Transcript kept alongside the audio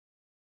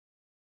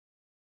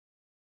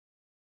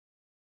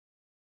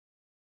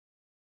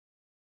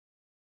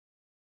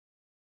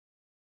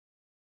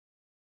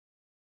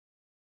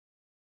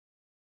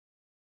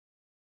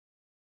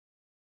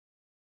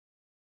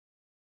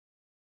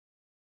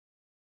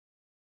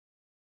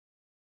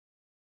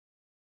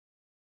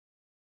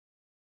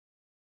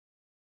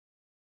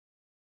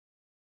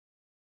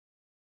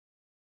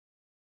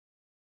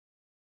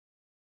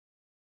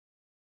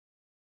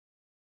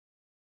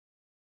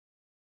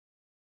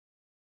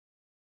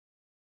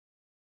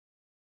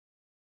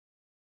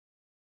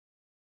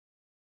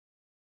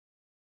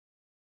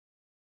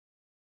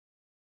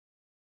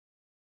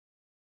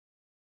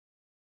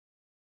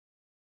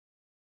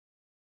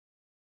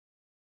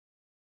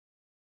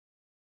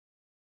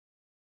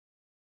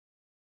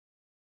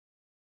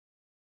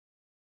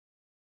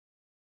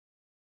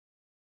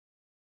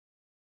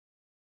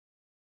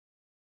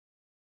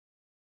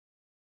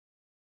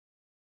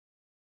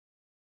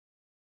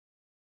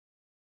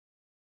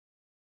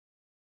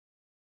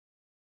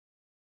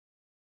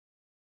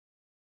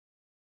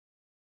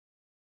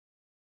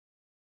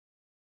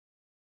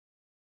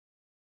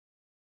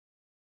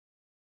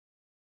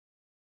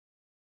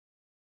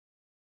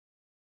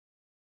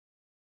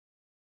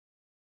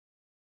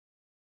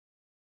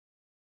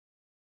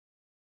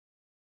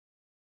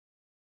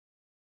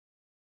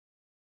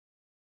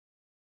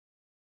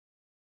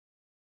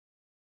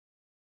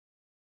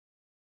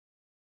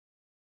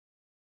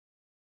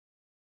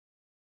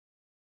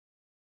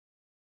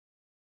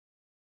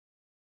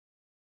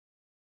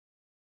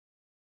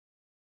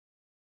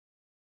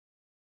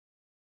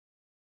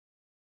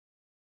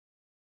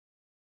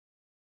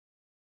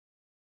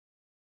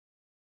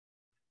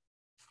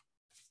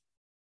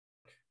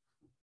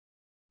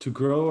To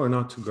grow or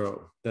not to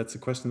grow? That's a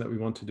question that we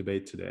want to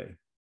debate today.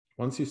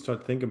 Once you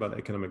start thinking about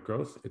economic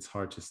growth, it's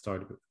hard to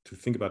start to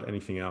think about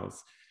anything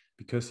else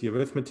because the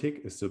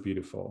arithmetic is so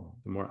beautiful.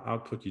 The more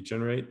output you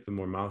generate, the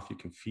more mouth you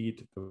can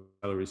feed, the more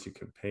salaries you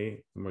can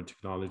pay, the more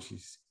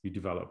technologies you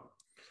develop.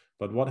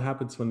 But what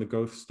happens when the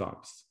growth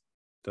stops?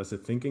 Does the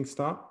thinking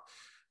stop?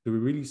 Do we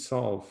really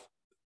solve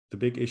the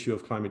big issue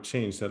of climate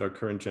change that our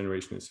current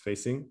generation is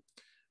facing?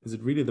 Is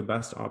it really the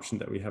best option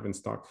that we have in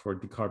stock for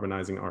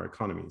decarbonizing our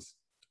economies?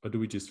 Or do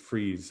we just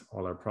freeze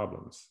all our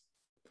problems?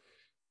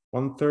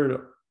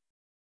 1/3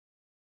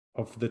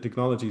 of the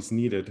technologies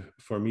needed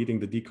for meeting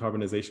the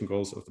decarbonization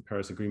goals of the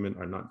Paris Agreement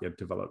are not yet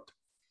developed.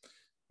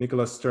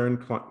 Nicholas Stern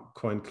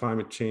coined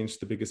climate change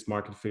the biggest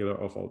market failure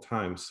of all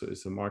time. So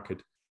is the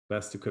market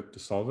best equipped to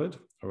solve it,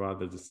 or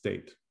rather the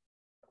state?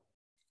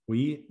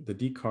 We, the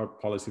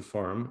Decarb Policy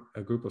Forum,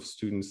 a group of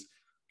students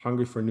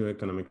hungry for new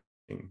economic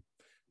thinking,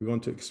 we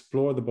want to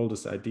explore the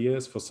boldest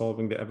ideas for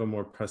solving the ever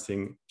more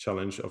pressing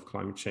challenge of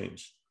climate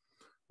change.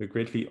 We're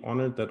greatly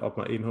honored that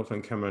Ottmar Edenhofer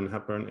and Cameron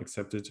Hepburn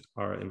accepted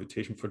our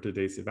invitation for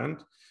today's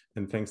event.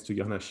 And thanks to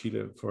Johanna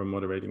Schiele for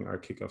moderating our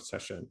kickoff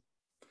session.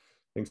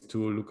 Thanks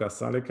to Lukas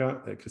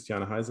Saleka,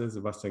 Christiane Heise,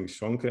 Sebastian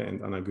Geschonke,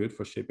 and Anna Goeth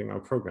for shaping our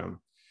program.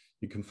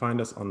 You can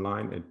find us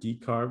online at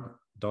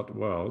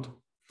decarb.world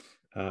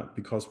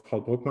because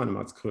Paul Bruckmann and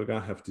Mats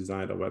Kröger have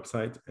designed our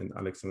website and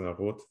Alexander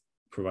Roth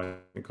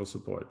provides technical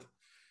support.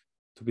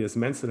 Tobias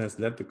Menzel has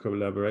led the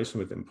collaboration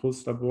with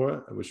Impulse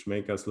Labor, which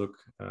make us look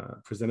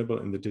presentable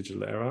in the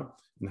digital era.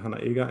 And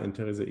Hannah Eger and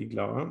Therese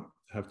Iglauer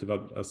have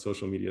developed a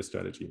social media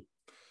strategy.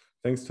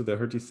 Thanks to the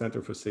Hertie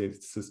Center for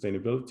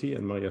Sustainability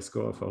and Maria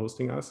Skoa for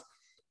hosting us,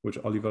 which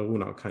Oliver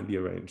Runau kindly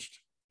arranged.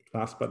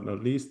 Last but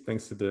not least,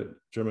 thanks to the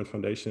German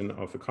Foundation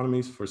of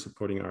Economies for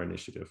supporting our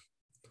initiative.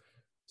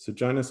 So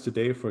join us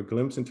today for a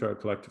glimpse into our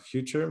collective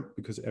future,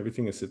 because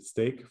everything is at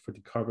stake for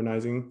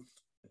decarbonization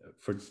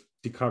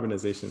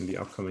in the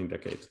upcoming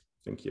decade.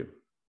 Thank you.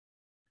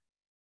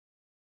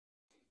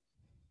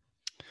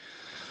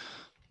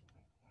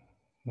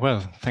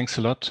 Well, thanks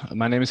a lot.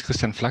 My name is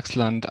Christian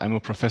Flaxland. I'm a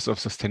professor of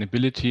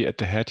sustainability at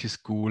the Hertie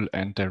School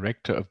and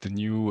director of the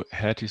new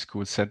Hertie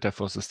School Center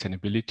for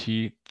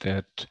Sustainability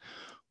that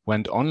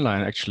went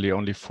online actually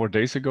only 4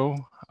 days ago.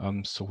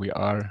 So we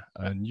are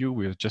new,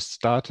 we have just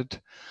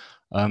started.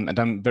 And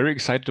I'm very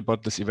excited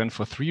about this event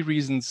for 3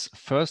 reasons.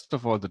 First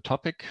of all, the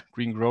topic,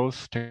 green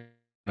growth,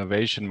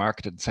 innovation,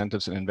 market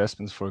incentives, and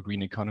investments for a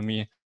green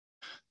economy.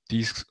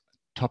 These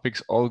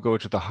topics all go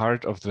to the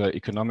heart of the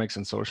economics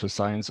and social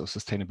science of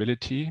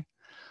sustainability.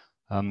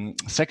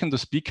 Second, the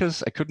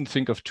speakers. I couldn't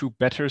think of 2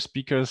 better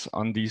speakers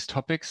on these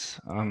topics.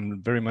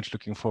 I'm very much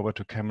looking forward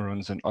to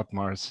Cameron's and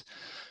Ottmar's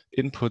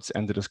inputs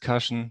and the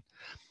discussion.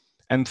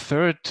 And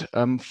third,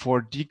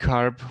 for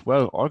decarb,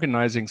 well,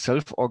 organizing,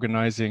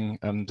 self-organizing,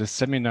 the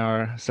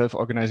seminar,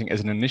 self-organizing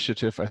as an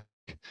initiative, I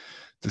think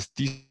this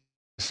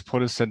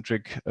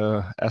polycentric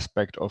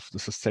aspect of the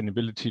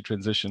sustainability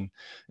transition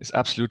is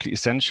absolutely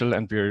essential,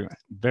 and we're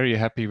very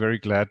happy, very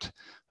glad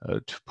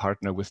to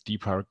partner with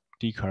Decarb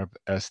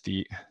as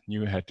the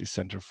new Hertie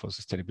Center for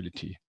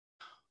Sustainability.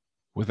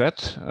 With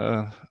that,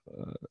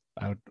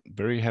 I'm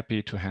very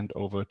happy to hand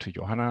over to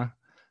Johanna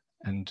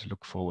and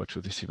look forward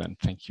to this event.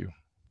 Thank you.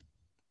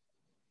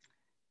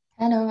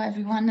 Hello,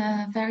 everyone.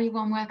 A very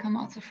warm welcome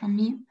also from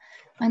me.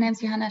 My name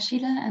is Johanna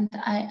Schiele, and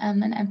I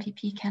am an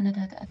MPP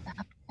candidate at the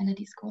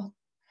Hertie School.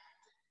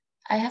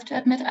 I have to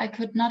admit I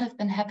could not have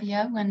been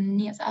happier when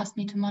Niels asked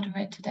me to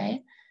moderate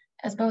today,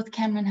 as both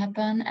Cameron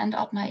Hepburn and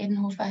Ottmar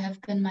Edenhofer have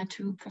been my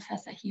 2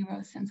 professor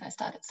heroes since I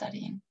started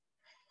studying.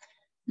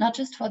 Not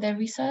just for their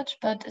research,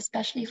 but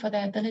especially for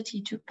their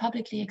ability to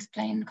publicly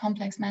explain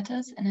complex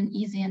matters in an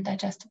easy and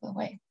digestible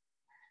way.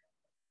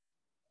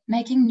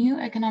 Making new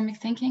economic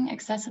thinking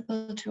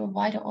accessible to a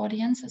wider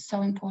audience is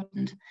so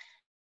important,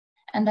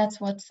 and that's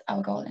what's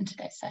our goal in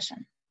today's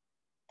session.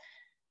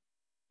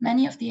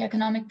 Many of the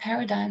economic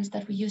paradigms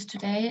that we use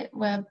today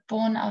were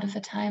born out of a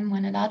time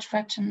when a large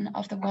fraction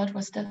of the world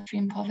was still in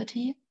extreme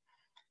poverty,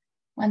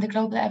 when the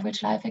global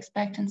average life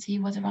expectancy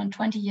was around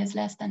 20 years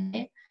less than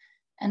today,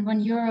 and when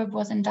Europe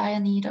was in dire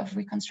need of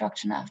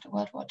reconstruction after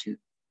World War II.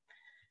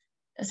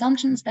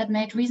 Assumptions that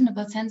made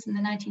reasonable sense in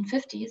the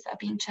 1950s are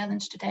being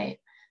challenged today.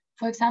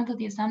 For example,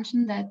 the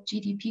assumption that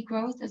GDP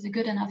growth is a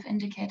good enough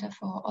indicator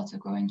for also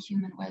growing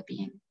human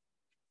well-being.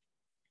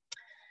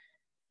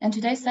 In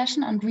today's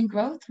session on green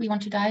growth, we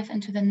want to dive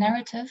into the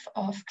narrative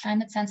of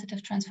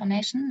climate-sensitive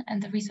transformation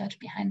and the research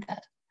behind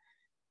that.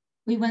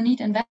 We will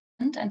need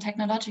investment and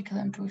technological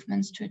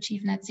improvements to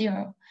achieve net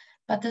zero,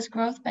 but this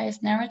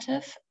growth-based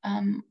narrative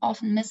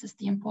often misses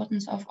the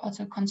importance of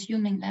also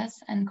consuming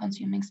less and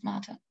consuming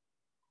smarter.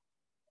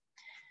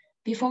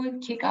 Before we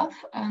kick off,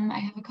 I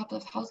have a couple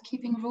of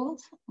housekeeping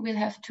rules. We'll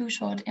have 2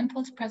 short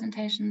impulse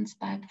presentations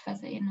by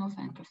Professor Edenhofer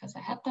and Professor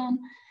Hepburn,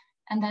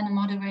 and then a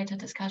moderated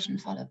discussion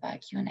followed by a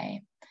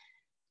Q&A.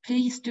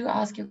 Please do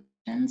ask your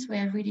questions.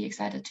 We're really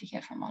excited to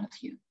hear from all of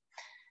you.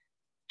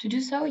 To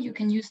do so, you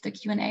can use the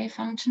Q&A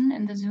function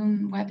in the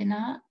Zoom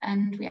webinar,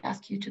 and we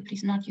ask you to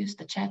please not use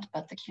the chat,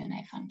 but the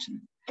Q&A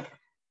function.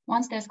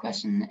 Once there's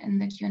question in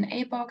the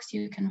Q&A box,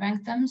 you can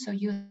rank them, so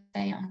you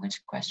say on which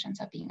questions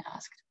are being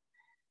asked.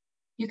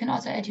 You can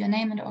also add your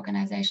name and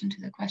organization to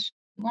the question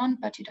you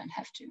want, but you don't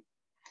have to.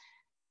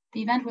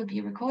 The event will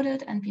be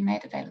recorded and be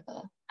made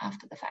available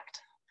after the fact.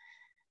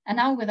 And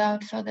now,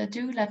 without further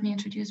ado, let me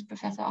introduce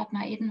Professor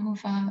Ottmar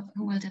Edenhofer,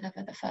 who will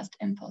deliver the first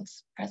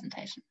impulse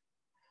presentation.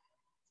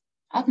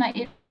 Ottmar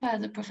Edenhofer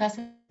is a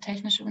professor at the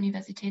Technische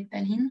Universität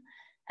Berlin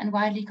and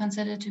widely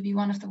considered to be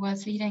one of the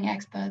world's leading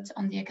experts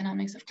on the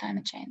economics of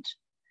climate change.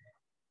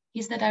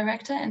 He's the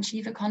director and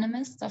chief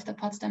economist of the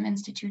Potsdam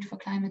Institute for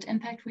Climate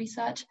Impact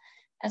Research,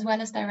 as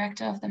well as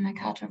director of the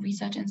MacArthur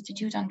Research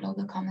Institute on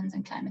Global Commons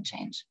and Climate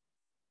Change.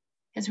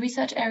 His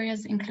research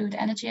areas include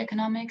energy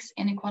economics,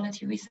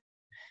 inequality research,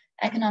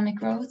 economic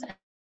growth,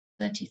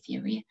 ability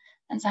theory,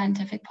 and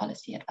scientific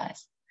policy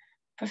advice.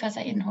 Professor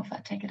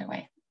Edenhofer, take it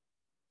away.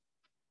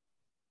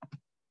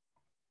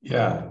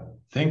 Yeah,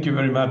 thank you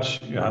very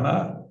much,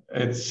 Johanna.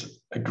 It's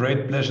a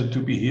great pleasure to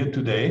be here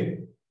today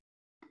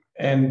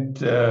and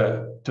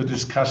to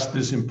discuss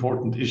these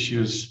important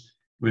issues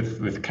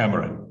with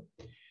Cameron.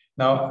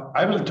 Now,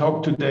 I will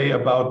talk today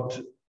about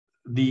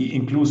the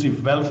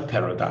inclusive wealth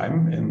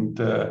paradigm, and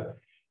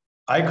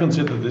I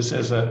consider this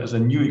as a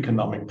new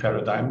economic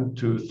paradigm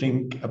to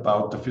think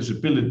about the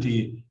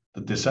feasibility,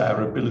 the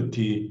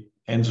desirability,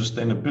 and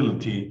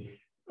sustainability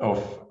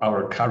of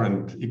our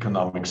current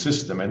economic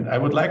system. And I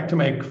would like to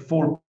make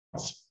 4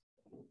 points.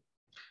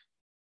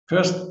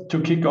 First, to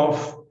kick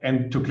off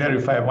and to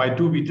clarify, why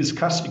do we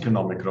discuss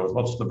economic growth?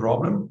 What's the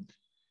problem?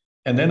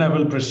 And then I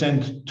will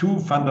present 2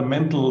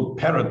 fundamental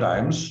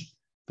paradigms,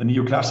 the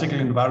neoclassical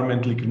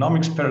environmental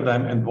economics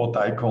paradigm and what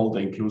I call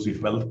the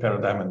inclusive wealth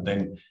paradigm, and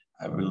then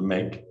I will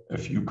make a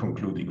few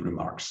concluding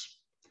remarks.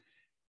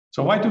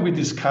 So why do we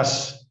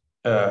discuss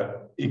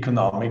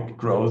economic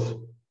growth,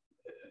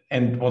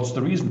 and what's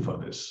the reason for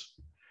this?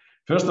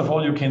 First of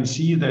all, you can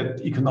see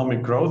that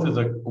economic growth is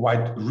a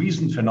quite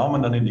recent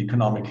phenomenon in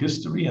economic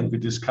history, and we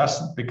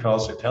discuss it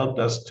because it helped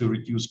us to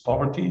reduce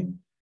poverty.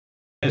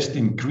 It has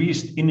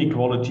increased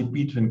inequality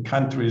between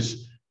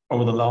countries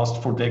over the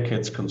last 4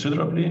 decades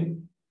considerably.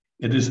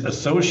 It is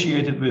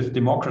associated with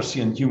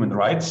democracy and human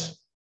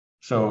rights.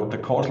 So the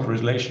causal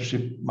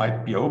relationship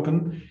might be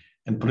open,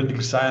 and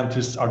political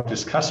scientists are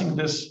discussing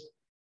this.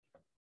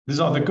 These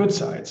are the good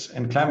sides,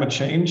 and climate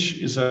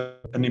change is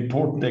an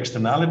important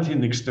externality,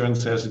 and Stern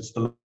says it's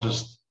the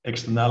largest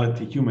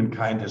externality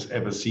humankind has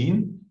ever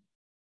seen.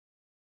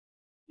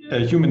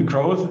 Human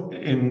growth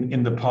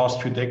in the past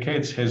few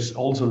decades has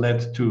also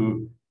led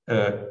to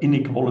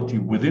inequality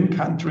within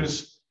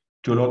countries,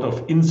 to a lot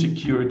of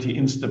insecurity,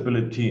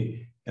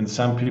 instability, and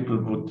some people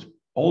would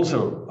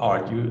also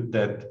argue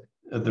that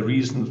the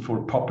reason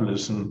for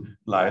populism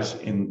lies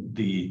in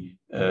the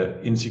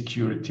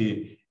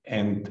insecurity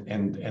and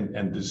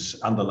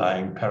this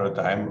underlying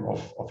paradigm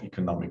of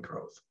economic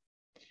growth.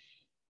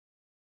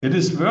 It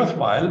is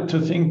worthwhile to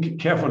think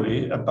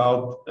carefully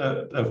about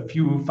a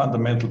few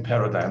fundamental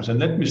paradigms. And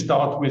let me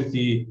start with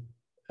the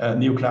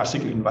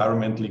neoclassical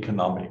environmental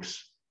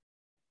economics.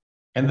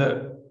 And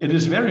it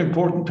is very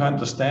important to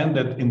understand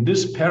that in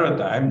this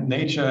paradigm,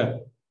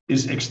 nature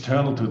is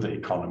external to the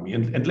economy.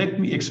 And let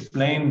me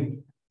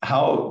explain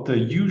how the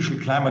usual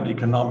climate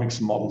economics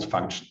models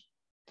function.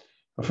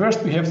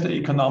 First, we have the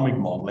economic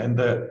model, and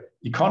the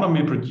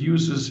economy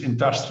produces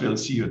industrial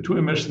CO2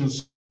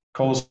 emissions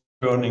caused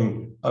by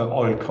burning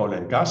oil, coal,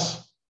 and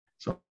gas.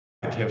 So it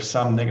might have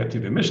some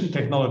negative emission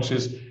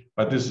technologies,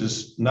 but this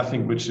is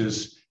nothing which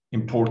is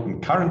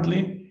important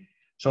currently.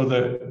 So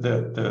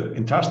the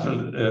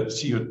industrial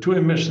CO2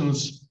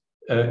 emissions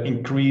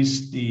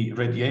increase the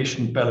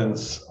radiation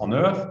balance on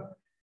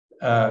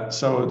Earth.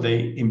 So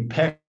they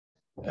impact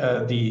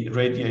the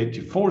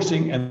radiative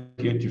forcing, and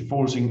radiative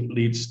forcing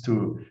leads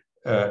to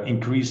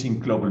increasing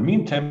global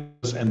mean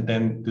temperatures, and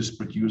then this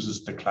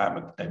produces the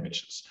climate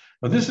damages.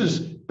 But this is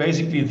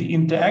basically the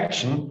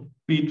interaction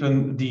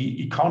between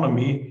the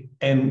economy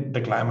and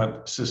the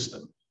climate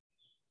system.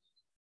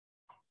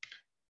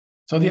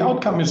 So the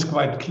outcome is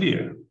quite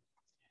clear.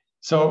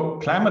 So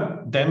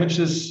climate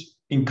damages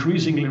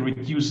increasingly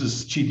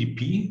reduces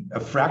GDP. A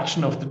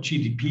fraction of the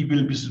GDP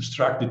will be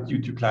subtracted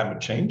due to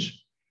climate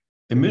change.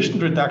 Emission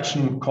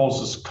reduction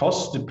causes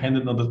costs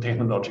dependent on the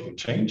technological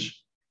change.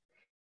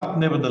 But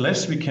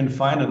nevertheless, we can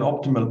find an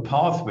optimal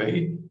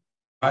pathway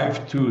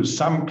to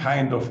some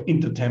kind of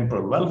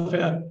intertemporal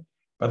welfare.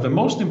 But the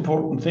most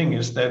important thing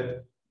is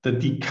that the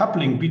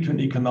decoupling between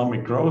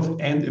economic growth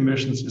and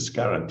emissions is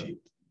guaranteed.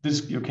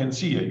 This you can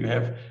see here. You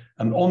have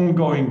an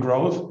ongoing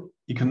growth,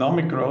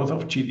 economic growth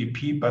of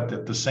GDP, but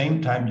at the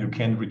same time, you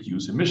can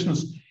reduce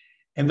emissions.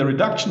 And the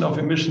reduction of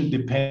emission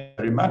depends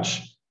very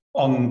much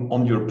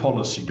on your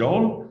policy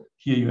goal.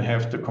 Here you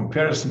have the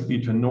comparison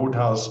between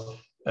Nordhaus'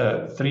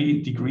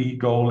 3-degree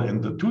goal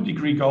and the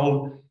 2-degree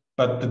goal,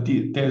 but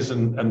there's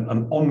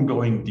an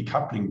ongoing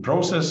decoupling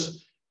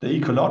process. The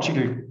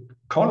ecological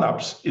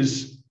collapse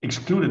is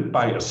excluded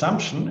by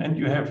assumption, and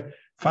you have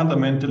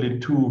fundamentally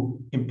 2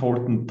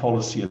 important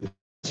policy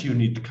advantages. You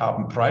need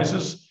carbon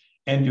prices,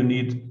 and you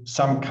need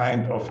some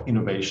kind of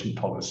innovation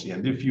policy.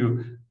 And if you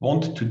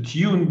want to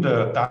tune the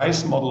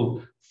DICE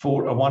model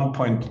for a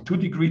 1.2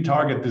 degree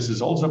target, this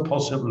is also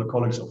possible.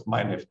 Colleagues of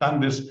mine have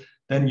done this.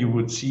 Then you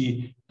would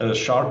see a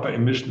sharper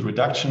emission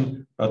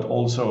reduction, but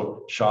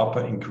also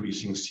sharper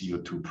increasing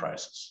CO2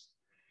 prices.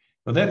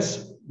 So that's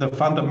the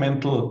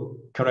fundamental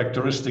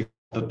characteristic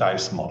of the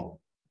DICE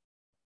model.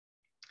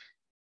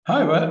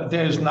 However,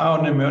 there is now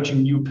an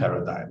emerging new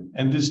paradigm.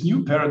 And this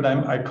new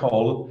paradigm I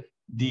call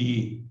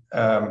the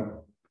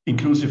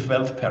inclusive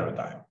wealth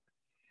paradigm.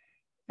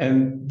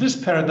 And this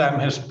paradigm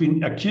has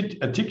been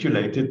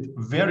articulated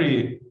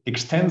very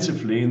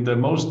extensively in the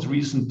most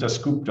recent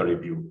Dasgupta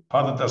review.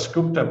 Father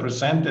Dasgupta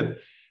presented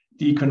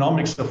the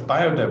economics of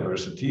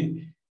biodiversity,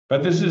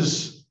 but this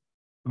is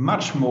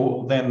much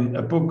more than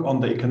a book on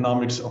the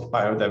economics of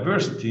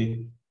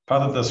biodiversity.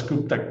 Father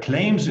Dasgupta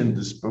claims in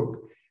this book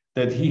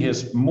that he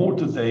has more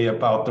to say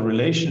about the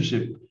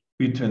relationship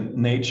between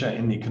nature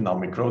and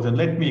economic growth. And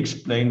let me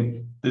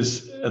explain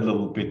this a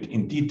little bit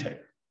in detail.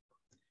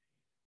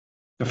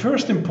 The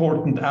first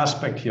important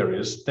aspect here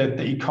is that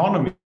the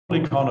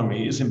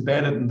economy is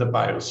embedded in the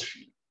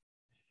biosphere.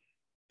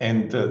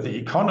 And the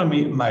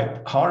economy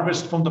might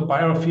harvest from the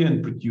biosphere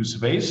and produce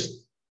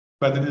waste,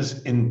 but it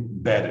is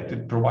embedded.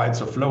 It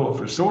provides a flow of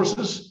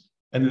resources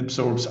and it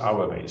absorbs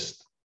our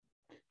waste.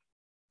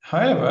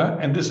 However,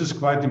 and this is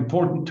quite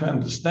important to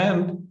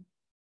understand,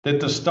 that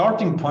the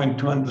starting point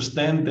to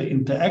understand the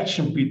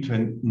interaction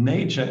between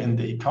nature and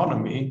the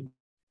economy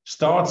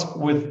starts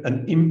with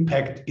an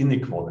impact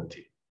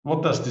inequality.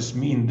 What does this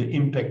mean, the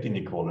impact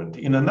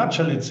inequality? In a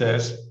nutshell, it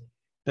says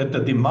that the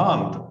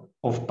demand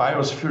of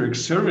biospheric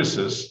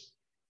services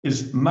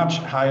is much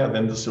higher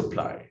than the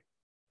supply.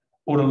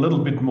 Or a little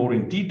bit more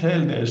in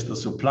detail, there is the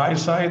supply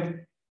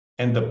side,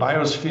 and the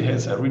biosphere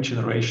has a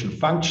regeneration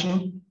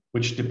function,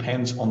 which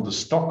depends on the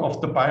stock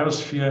of the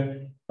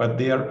biosphere, but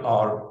there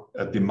are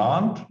a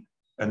demand,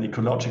 an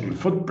ecological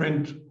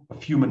footprint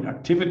of human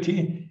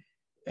activity,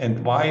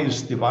 and Y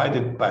is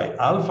divided by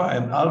alpha,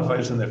 and alpha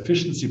is an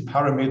efficiency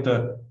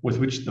parameter with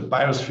which the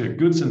biosphere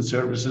goods and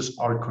services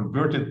are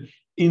converted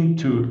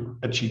into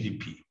a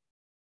GDP,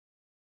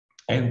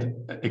 and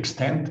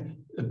extent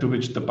to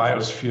which the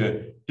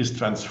biosphere is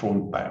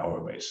transformed by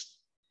our waste.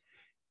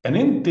 And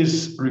in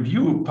this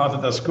review, Father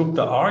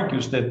Dasgupta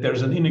argues that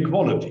there's an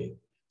inequality.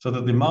 So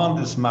the demand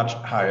is much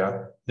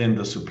higher than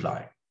the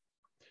supply.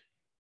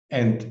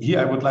 And here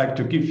I would like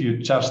to give you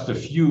just a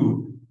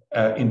few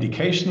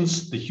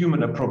indications. The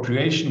human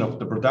appropriation of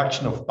the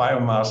production of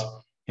biomass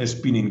has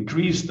been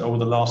increased over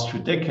the last few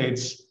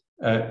decades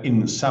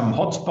in some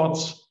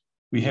hotspots.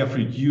 We have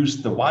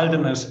reduced the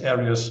wilderness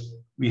areas.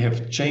 We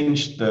have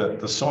changed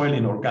the soil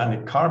in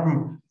organic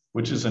carbon,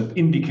 which is an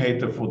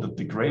indicator for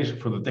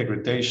the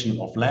degradation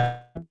of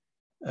land.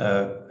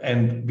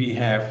 And we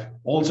have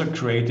also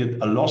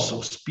created a loss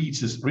of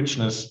species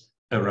richness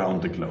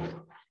around the globe.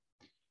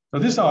 So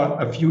these are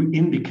a few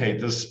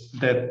indicators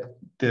that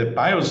the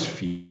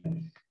biosphere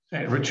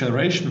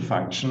regeneration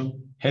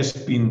function has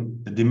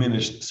been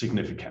diminished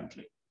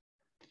significantly.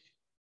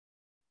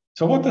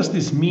 So what does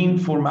this mean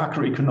for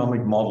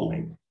macroeconomic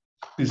modeling?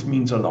 This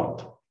means a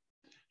lot.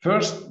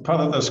 First,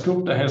 Father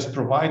Dasgupta has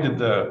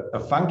provided a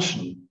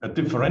function, a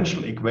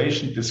differential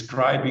equation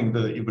describing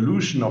the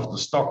evolution of the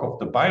stock of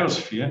the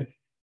biosphere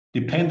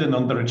dependent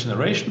on the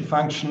regeneration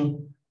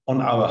function, on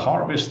our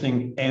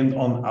harvesting, and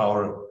on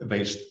our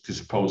waste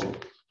disposal.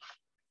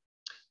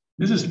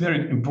 This is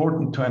very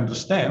important to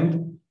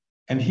understand.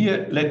 And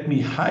here, let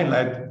me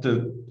highlight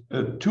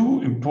the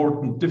two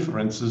important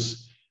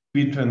differences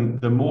between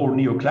the more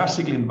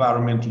neoclassical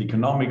environmental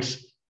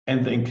economics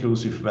and the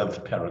inclusive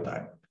wealth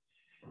paradigm.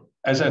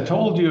 As I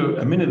told you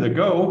a minute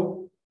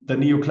ago, the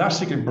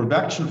neoclassical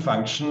production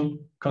function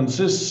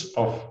consists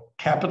of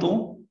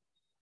capital,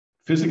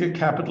 physical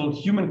capital,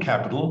 human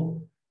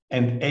capital,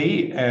 and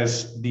A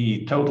as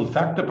the total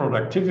factor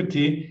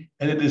productivity,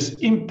 and it is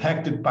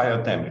impacted by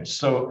a damage.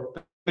 So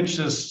which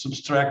is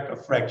subtract a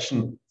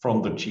fraction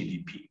from the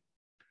GDP.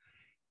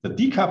 The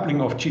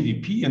decoupling of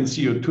GDP and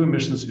CO2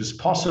 emissions is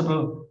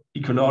possible.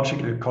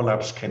 Ecological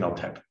collapse cannot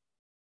happen.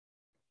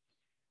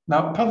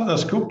 Now, Father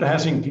Dasgupta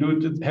has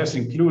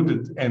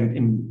included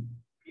and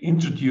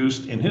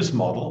introduced in his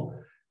model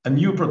a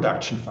new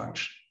production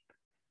function.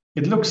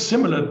 It looks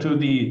similar to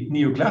the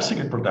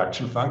neoclassical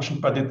production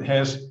function, but it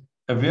has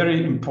a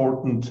very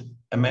important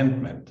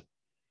amendment.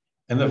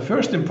 And the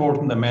first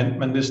important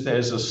amendment is there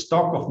is a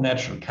stock of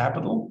natural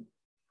capital.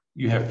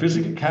 You have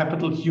physical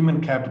capital,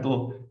 human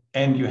capital,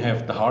 and you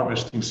have the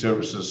harvesting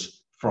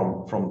services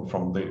from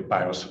the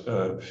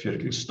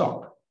biospheric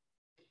stock.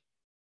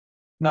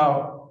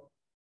 Now,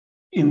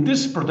 in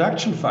this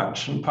production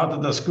function, Father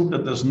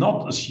Dasgupta does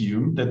not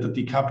assume that the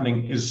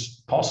decoupling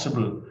is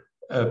possible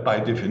by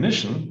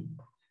definition.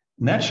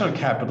 Natural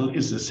capital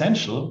is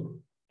essential,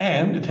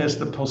 and it has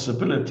the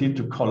possibility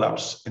to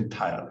collapse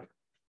entirely.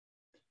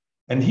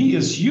 And he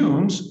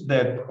assumes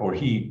that, or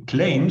he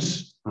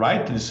claims,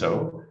 rightly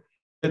so,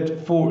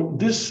 that for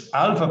this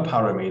alpha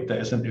parameter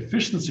as an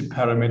efficiency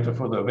parameter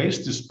for the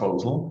waste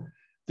disposal,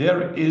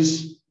 there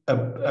is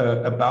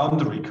a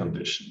boundary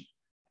condition.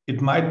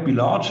 It might be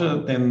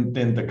larger than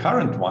the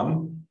current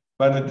one,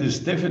 but it is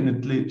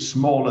definitely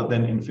smaller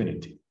than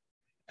infinity.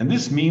 And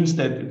this means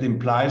that it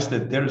implies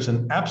that there is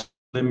an absolute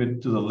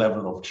limit to the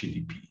level of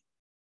GDP.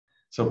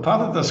 So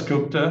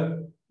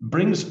Pathadasgupta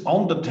brings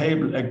on the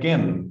table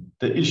again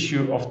the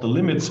issue of the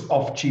limits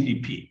of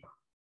GDP.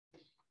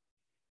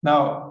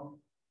 Now,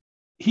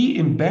 he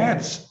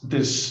embeds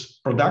this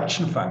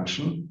production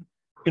function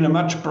in a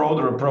much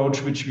broader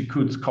approach, which we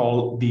could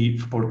call the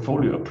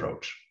portfolio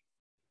approach.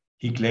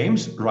 He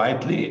claims,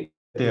 rightly,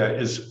 there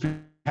is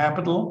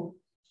capital,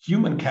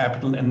 human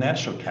capital, and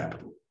natural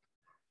capital.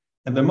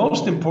 And the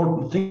most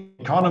important thing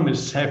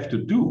economists have to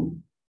do,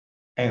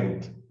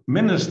 and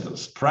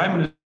ministers, prime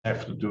ministers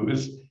have to do,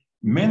 is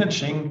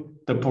managing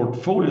the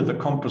portfolio, the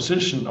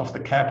composition of the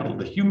capital,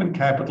 the human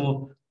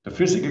capital, the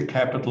physical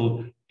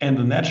capital, and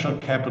the natural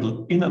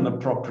capital in an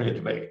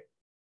appropriate way.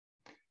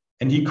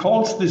 And he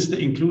calls this the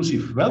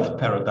inclusive wealth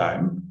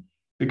paradigm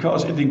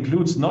because it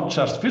includes not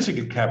just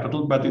physical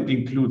capital, but it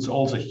includes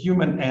also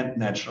human and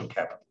natural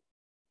capital.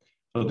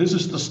 So this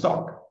is the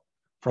stock.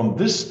 From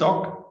this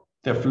stock,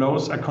 there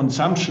flows a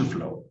consumption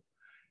flow.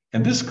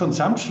 And this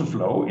consumption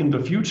flow in the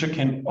future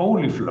can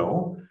only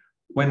flow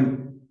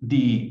when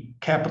the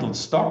capital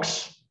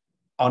stocks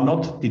are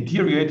not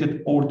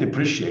deteriorated or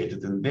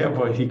depreciated. And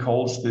therefore, he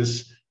calls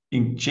this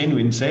in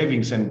genuine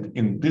savings. And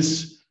in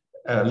this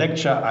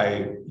lecture,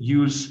 I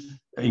use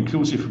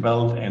inclusive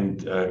wealth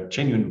and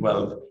genuine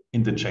wealth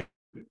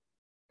interchangeably.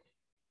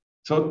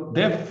 So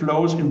there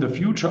flows in the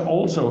future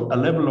also a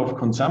level of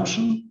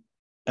consumption,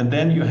 and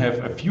then you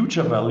have a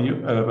future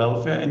value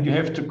welfare, and you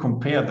have to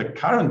compare the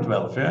current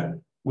welfare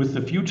with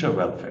the future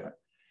welfare.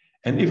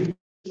 And if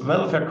the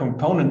welfare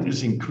component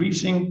is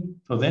increasing,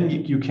 so then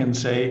you can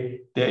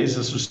say there is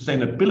a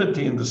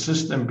sustainability in the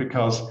system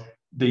because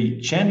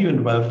the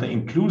genuine wealth, the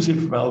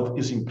inclusive wealth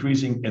is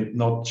increasing and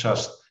not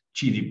just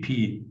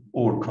GDP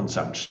or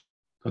consumption.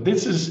 So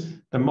this is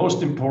the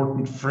most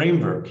important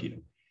framework here.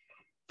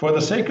 For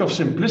the sake of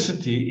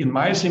simplicity, in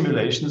my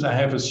simulations, I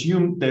have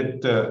assumed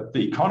that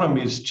the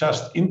economy is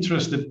just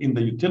interested in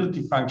the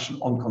utility function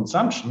on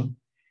consumption.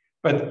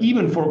 But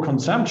even for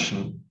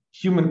consumption,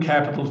 human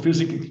capital,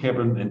 physical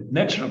capital, and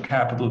natural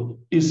capital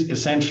is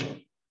essential.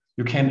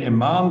 You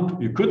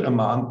could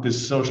amount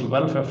this social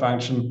welfare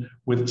function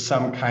with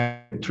some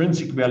kind of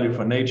intrinsic value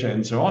for nature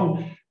and so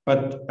on.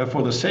 But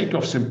for the sake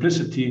of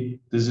simplicity,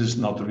 this is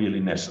not really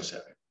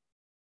necessary.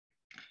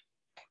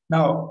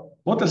 Now,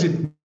 what does it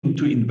mean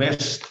to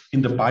invest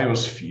in the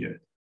biosphere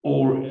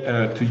or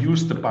to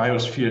use the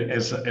biosphere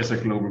as a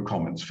global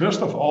commons?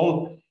 First of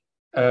all,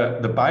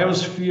 the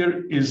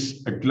biosphere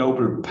is a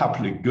global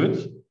public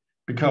good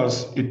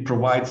because it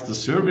provides the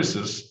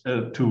services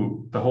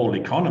to the whole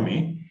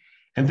economy.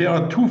 And there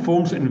are two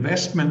forms of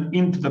investment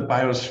into the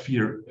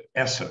biosphere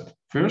asset.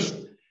 First,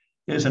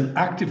 there's an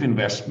active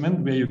investment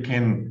where you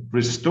can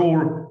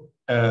restore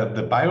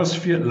the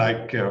biosphere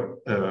like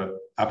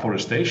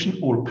afforestation,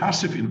 or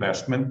passive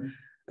investment,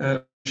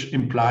 which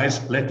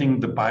implies letting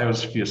the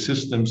biosphere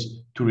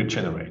systems to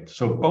regenerate.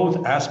 So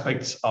both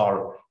aspects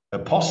are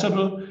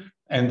possible.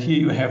 And here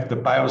you have the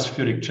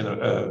biospheric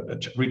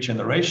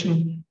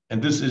regeneration.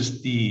 And this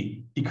is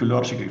the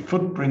ecological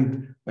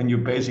footprint when you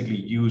basically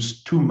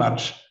use too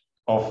much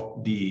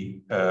of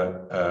the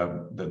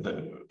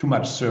too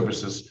much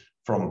services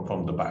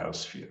from the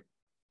biosphere.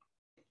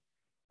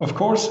 Of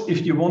course,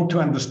 if you want to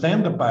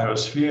understand the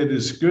biosphere, it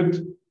is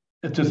good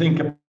to think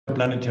about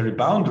planetary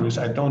boundaries.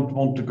 I don't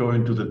want to go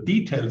into the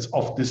details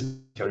of this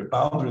planetary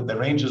boundary that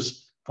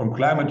ranges from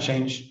climate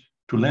change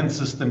to land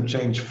system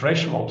change,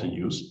 freshwater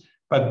use.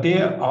 But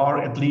there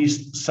are at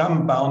least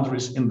some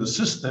boundaries in the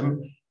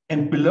system.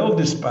 And below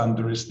these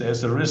boundaries,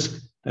 there's a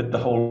risk that the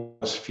whole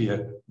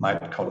sphere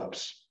might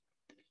collapse.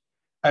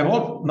 I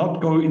will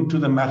not go into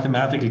the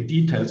mathematical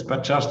details,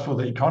 but just for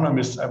the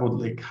economists, I would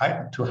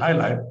like to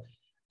highlight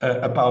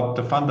about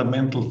the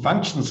fundamental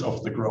functions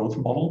of the growth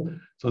model.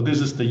 So this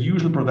is the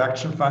usual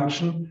production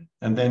function.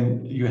 And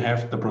then you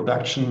have the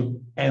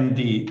production and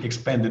the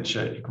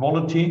expenditure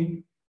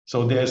equality.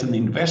 So there's an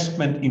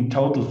investment in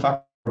total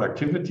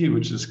productivity,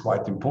 which is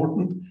quite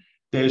important.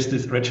 There's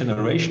this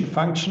regeneration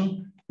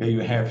function where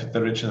you have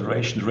the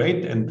regeneration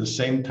rate, and at the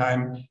same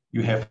time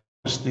you have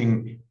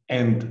harvesting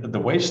and the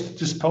waste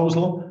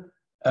disposal.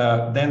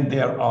 Then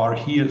there are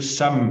here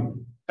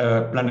some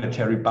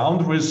planetary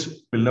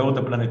boundaries. Below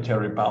the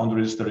planetary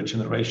boundaries, the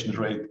regeneration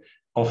rate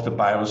of the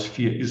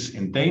biosphere is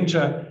in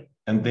danger,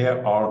 and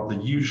there are the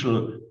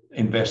usual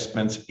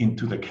investments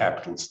into the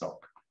capital stock.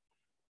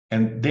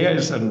 And there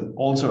is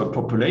also a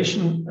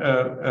population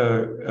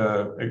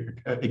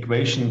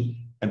equation,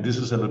 and this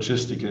is a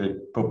logistical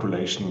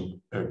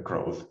population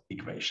growth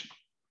equation.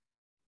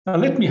 Now,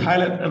 let me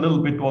highlight a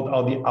little bit what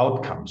are the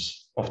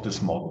outcomes of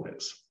this model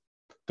is.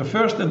 The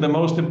first and the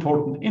most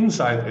important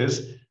insight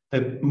is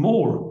that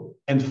more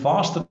and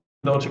faster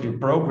technological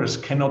progress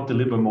cannot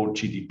deliver more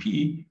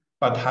GDP,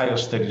 but higher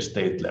steady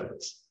state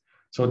levels.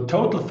 So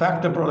total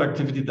factor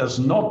productivity does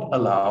not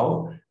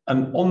allow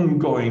an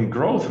ongoing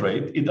growth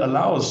rate. It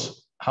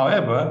allows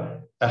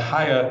however, a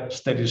higher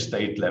steady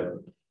state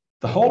level.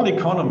 The whole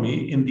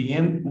economy in the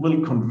end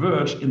will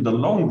converge in the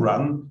long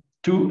run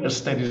to a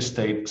steady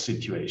state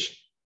situation.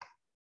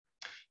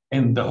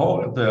 And the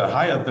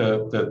higher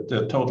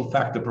the total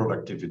factor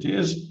productivity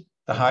is,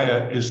 the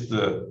higher is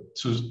the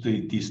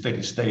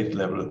steady state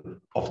level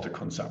of the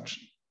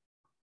consumption.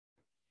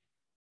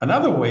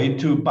 Another way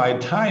to buy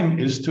time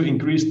is to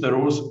increase the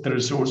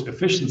resource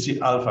efficiency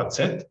alpha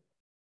Z.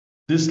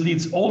 This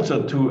leads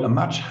also to a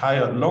much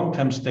higher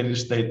long-term steady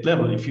state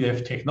level if you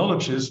have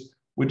technologies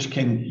which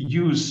can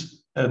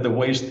use the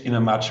waste in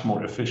a much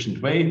more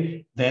efficient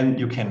way, then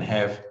you can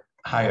have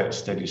higher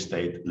steady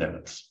state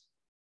levels.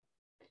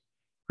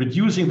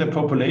 Reducing the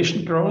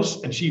population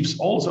growth achieves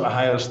also a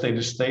higher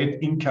steady state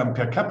income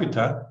per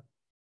capita,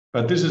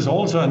 but this is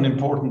also an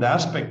important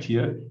aspect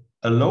here.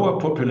 A lower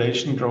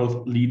population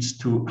growth leads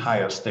to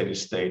higher steady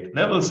state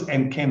levels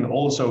and can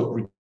also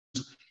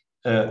reduce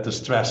the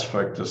stress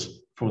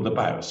factors for the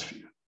biosphere.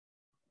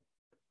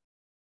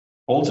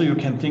 Also, you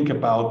can think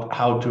about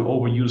how to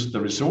overuse the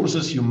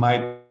resources. You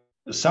might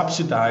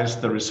subsidize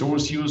the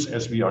resource use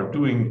as we are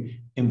doing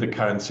in the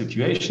current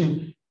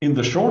situation. In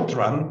the short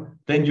run,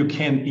 then you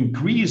can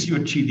increase your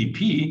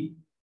GDP. In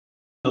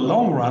the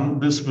long run,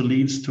 this will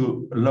lead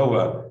to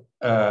lower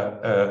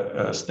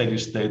steady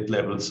state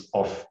levels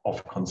of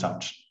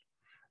consumption.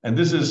 And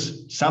this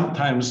is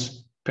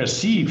sometimes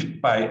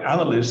perceived by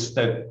analysts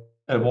that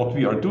what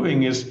we are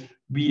doing is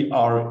we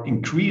are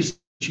increasing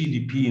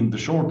GDP in the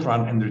short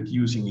run and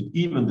reducing it,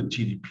 even the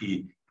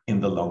GDP in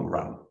the long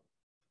run.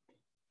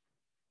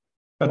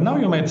 But now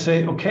you might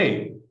say,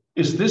 okay,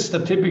 is this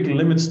the typical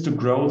limits to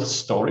growth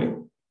story?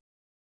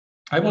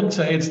 I wouldn't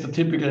say it's the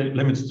typical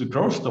limits to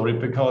growth story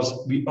because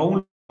we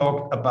only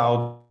talk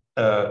about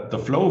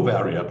the flow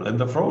variable, and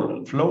the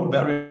flow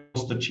variable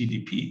is the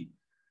GDP.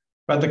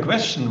 But the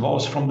question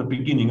was from the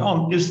beginning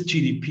on, is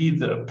GDP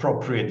the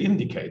appropriate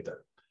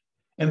indicator?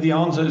 And the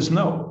answer is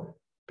no.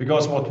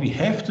 Because what we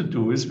have to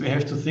do is we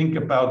have to think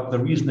about the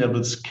reasonable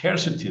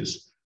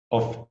scarcities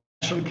of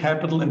natural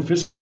capital and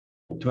physical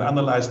to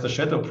analyze the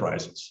shadow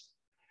prices.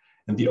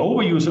 And the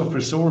overuse of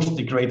resource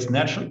degrades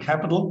natural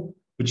capital,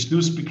 which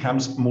thus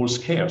becomes more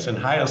scarce. And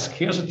higher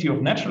scarcity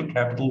of natural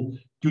capital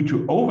due to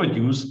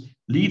overuse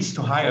leads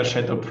to higher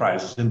shadow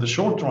prices. In the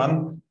short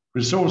run,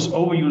 resource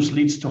overuse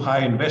leads to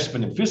higher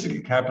investment in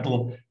physical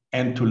capital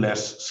and to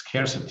less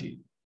scarcity.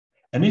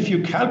 And if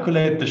you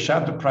calculate the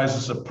shadow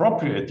prices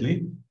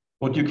appropriately,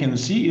 what you can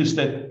see is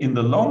that in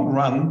the long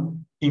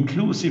run,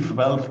 inclusive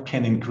wealth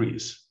can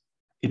increase.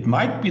 It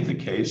might be the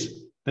case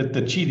that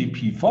the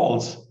GDP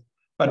falls,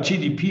 but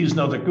GDP is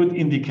not a good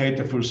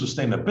indicator for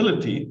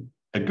sustainability.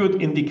 A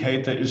good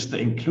indicator is the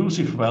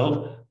inclusive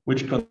wealth,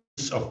 which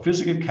consists of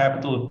physical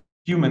capital,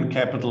 human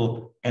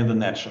capital, and the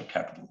natural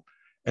capital.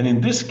 And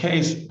in this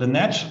case,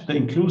 the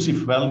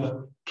inclusive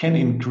wealth can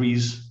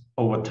increase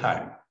over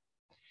time.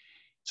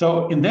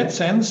 So in that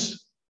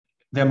sense,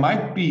 there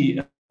might be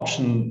an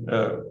option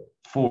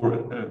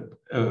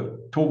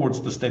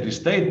towards the steady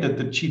state that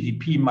the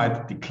GDP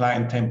might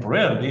decline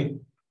temporarily,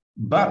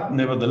 but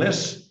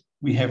nevertheless,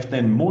 we have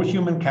then more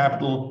human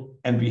capital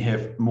and we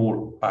have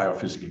more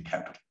biophysical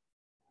capital.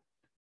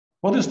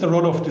 What is the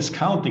role of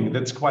discounting?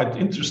 That's quite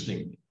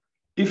interesting.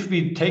 If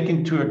we take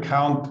into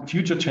account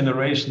future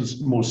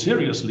generations more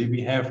seriously,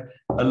 we have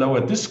a lower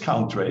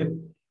discount rate.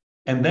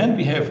 And then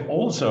we have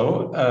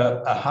also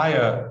a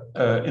higher,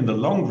 in the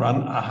long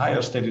run, a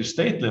higher steady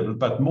state level.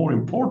 But more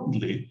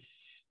importantly,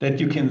 that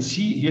you can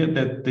see here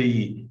that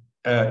the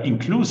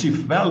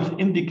inclusive wealth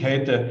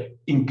indicator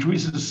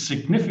increases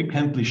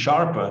significantly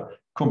sharper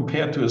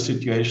compared to a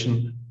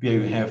situation where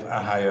you have a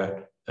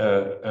higher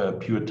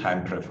pure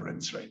time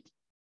preference rate.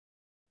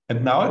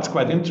 And now it's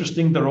quite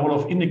interesting, the role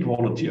of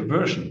inequality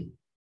aversion.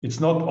 It's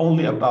not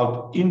only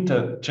about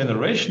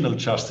intergenerational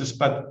justice,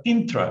 but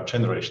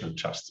intragenerational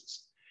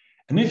justice.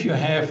 And if you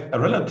have a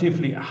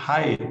relatively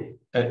high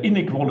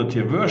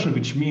inequality aversion,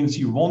 which means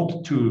you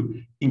want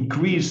to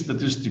increase the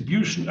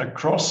distribution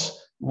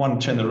across one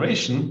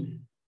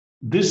generation,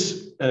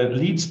 this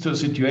leads to a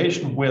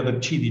situation where the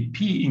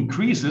GDP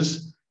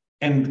increases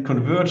and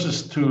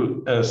converges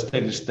to a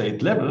steady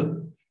state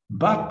level,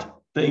 but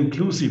the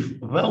inclusive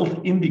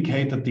wealth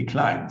indicator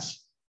declines.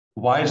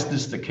 Why is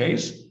this the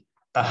case?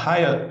 A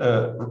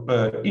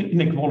higher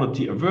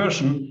inequality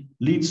aversion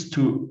leads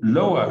to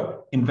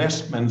lower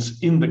investments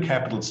in the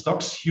capital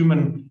stocks,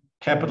 human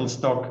capital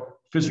stock,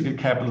 physical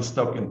capital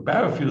stock, and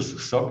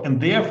biophysical stock,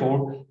 and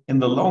therefore, in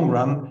the long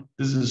run,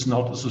 this is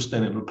not a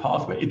sustainable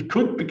pathway. It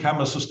could become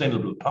a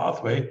sustainable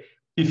pathway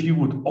if you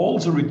would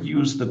also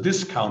reduce the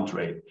discount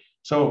rate.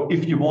 So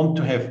if you want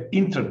to have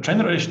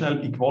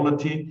intergenerational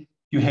equality,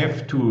 you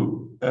have to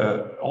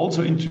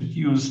also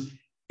introduce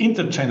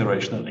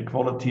intergenerational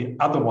equality.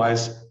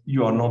 Otherwise,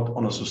 you are not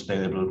on a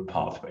sustainable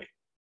pathway.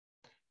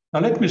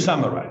 Now, let me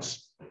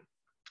summarize.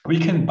 We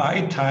can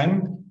buy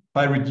time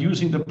by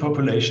reducing the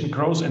population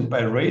growth and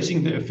by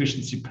raising the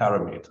efficiency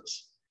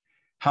parameters.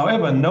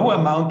 However, no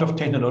amount of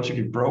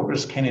technological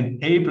progress can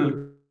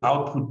enable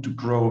output to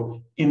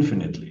grow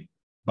infinitely.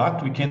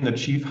 but we can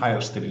achieve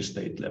higher steady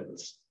state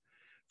levels.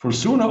 For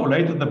sooner or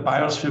later, the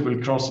biosphere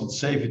will cross its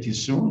safety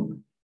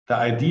soon. The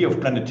idea of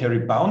planetary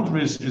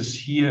boundaries is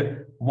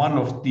here one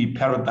of the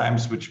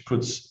paradigms which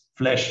puts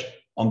flesh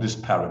on these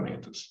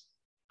parameters.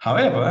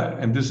 However,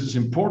 and this is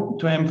important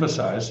to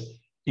emphasize,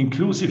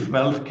 inclusive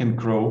wealth can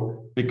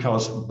grow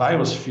because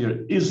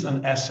biosphere is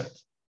an asset.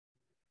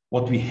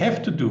 What we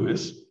have to do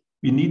is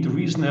we need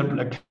reasonable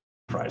accounting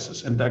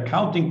prices, and the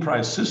accounting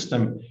price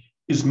system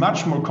is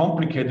much more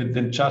complicated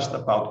than just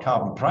about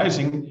carbon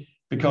pricing,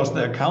 because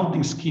the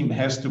accounting scheme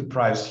has to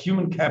price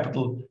human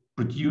capital,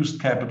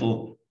 produced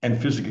capital, and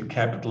physical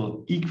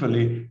capital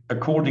equally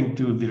according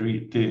to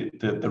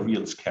the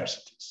real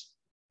scarcities.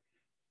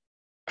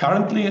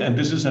 Currently, and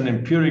this is an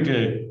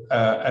empirical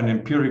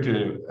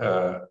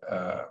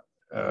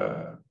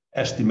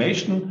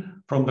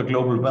estimation from the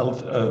Global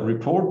Wealth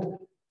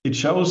Report, it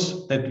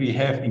shows that we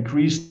have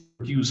increased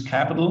produced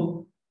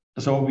capital.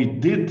 So we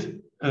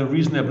did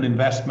reasonable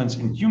investments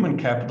in human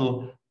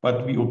capital,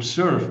 but we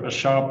observe a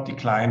sharp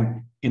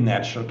decline in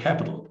natural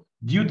capital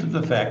due to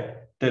the fact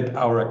that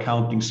our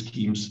accounting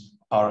schemes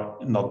are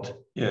not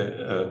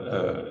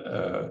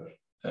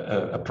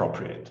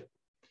appropriate.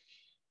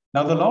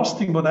 Now, the last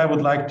thing what I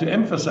would like to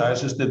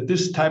emphasize is that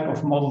this type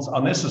of models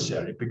are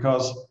necessary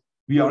because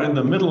we are in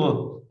the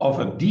middle of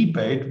a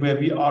debate where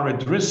we are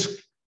at risk.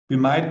 We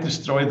might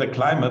destroy the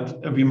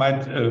climate, we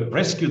might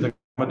rescue the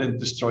climate and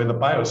destroy the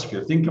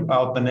biosphere. Think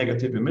about the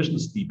negative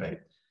emissions debate.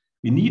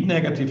 We need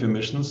negative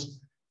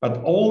emissions,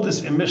 but all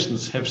these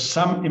emissions have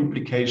some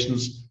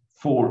implications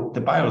for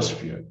the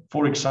biosphere.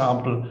 For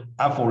example,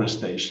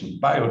 afforestation,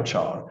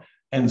 biochar,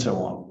 and so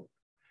on.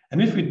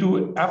 And if we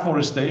do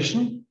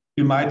afforestation,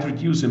 we might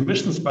reduce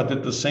emissions, but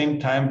at the same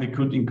time, we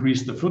could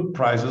increase the food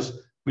prices,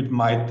 which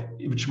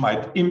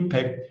might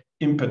impact,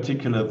 in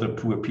particular, the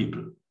poor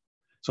people.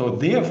 So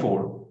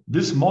therefore,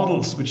 these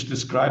models, which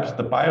describes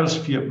the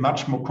biosphere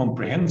much more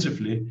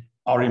comprehensively,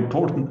 are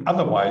important.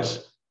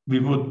 Otherwise, we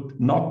would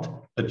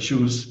not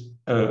choose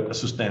a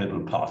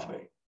sustainable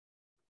pathway.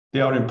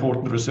 They are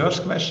important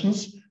research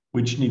questions,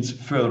 which needs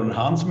further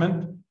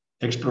enhancement,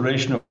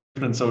 exploration of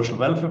different social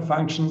welfare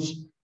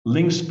functions,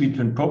 links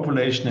between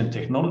population and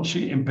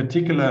technology, in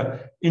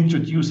particular,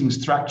 introducing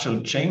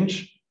structural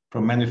change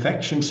from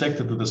manufacturing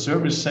sector to the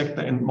service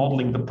sector and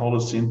modeling the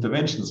policy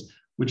interventions,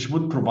 which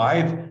would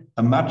provide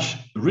a much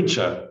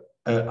richer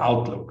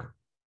outlook.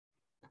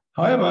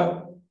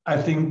 However, I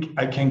think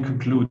I can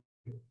conclude.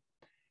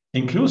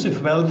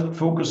 Inclusive wealth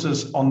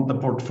focuses on the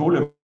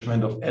portfolio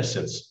management of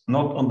assets,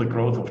 not on the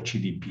growth of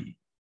GDP.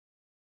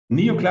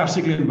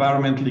 Neoclassical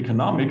environmental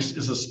economics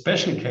is a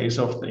special case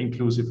of the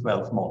inclusive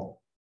wealth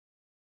model.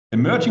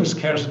 Emerging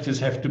scarcities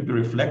have to be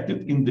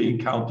reflected in the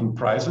accounting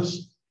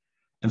prices,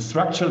 and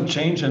structural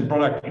change and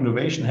product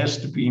innovation has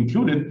to be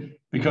included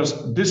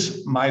because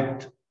this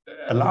might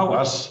allow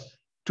us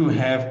to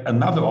have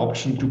another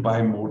option to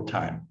buy more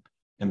time.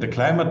 And the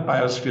climate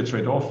biosphere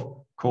trade-off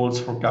calls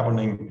for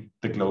governing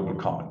the global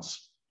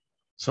commons.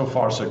 So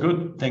far, so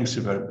good. Thank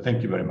you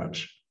very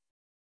much.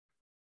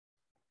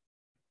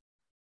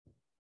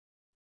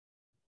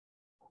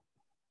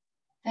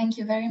 Thank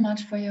you very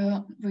much for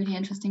your really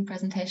interesting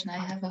presentation. I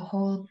have a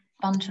whole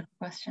bunch of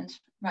questions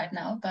right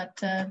now, but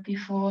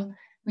before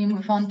we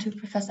move on to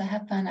Professor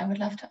Hepburn, I would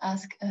love to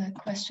ask a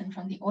question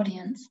from the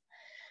audience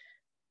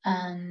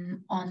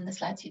on the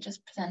slides you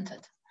just presented.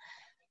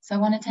 So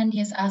one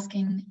attendee is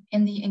asking,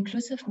 in the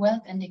inclusive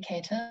wealth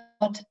indicator,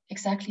 what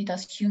exactly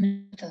does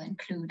human capital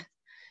include?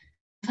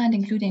 I find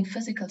including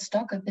physical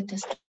stock a bit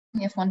distracting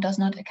if one does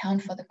not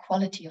account for the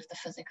quality of the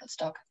physical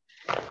stock.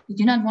 We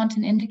do not want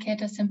an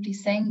indicator simply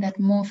saying that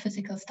more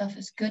physical stuff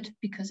is good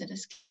because it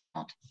is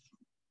not.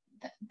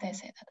 They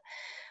say that.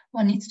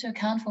 One needs to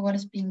account for what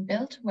is being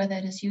built, whether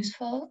it is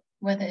useful,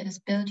 whether it is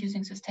built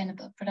using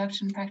sustainable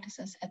production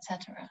practices,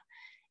 etc.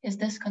 Is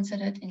this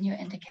considered in your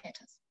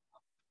indicators?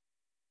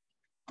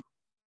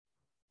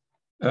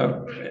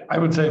 I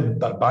would say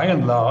that by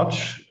and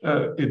large,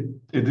 it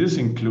is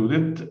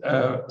included.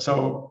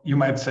 So you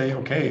might say,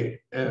 okay,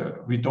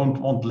 we don't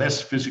want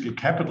less physical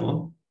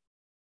capital.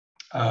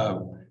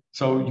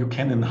 So you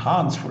can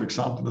enhance, for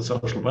example, the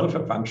social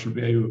welfare function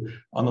where you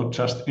are not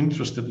just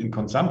interested in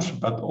consumption,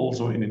 but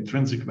also in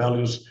intrinsic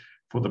values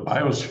for the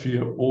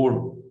biosphere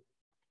or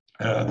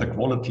the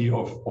quality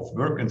of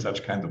work and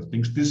such kind of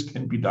things. This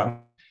can be done.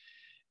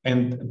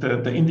 And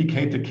the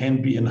indicator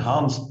can be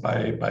enhanced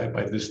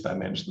by these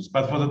dimensions.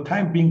 But for the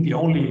time being, the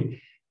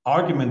only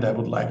argument I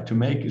would like to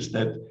make is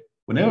that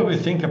whenever we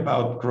think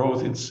about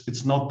growth,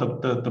 it's not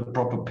the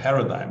proper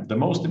paradigm. The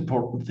most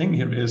important thing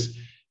here is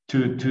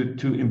to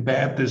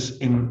embed this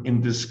in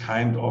this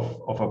kind of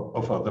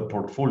the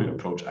portfolio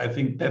approach. I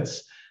think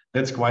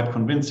that's quite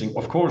convincing.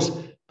 Of course,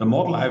 the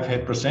model I've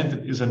had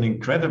presented is an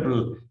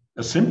incredible,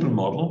 a simple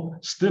model.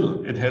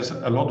 Still, it has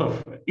a lot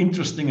of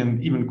interesting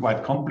and even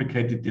quite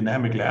complicated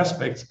dynamical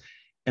aspects.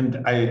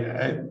 And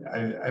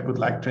I would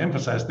like to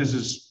emphasize this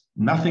is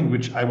nothing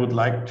which I would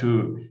like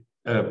to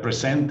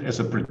present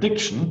as a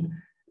prediction.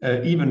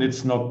 even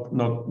it's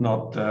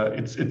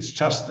it's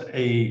just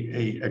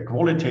a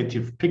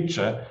qualitative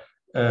picture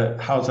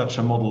how such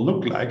a model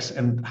looks like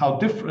and how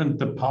different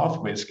the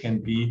pathways can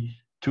be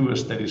to a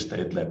steady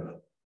state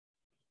level.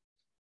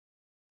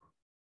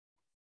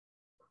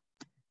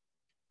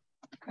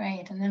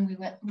 Great, and then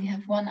we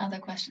have one other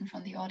question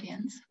from the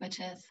audience, which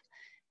is,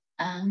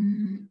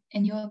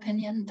 in your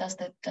opinion, does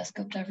the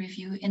Dasgupta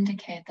review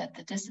indicate that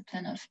the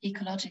discipline of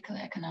ecological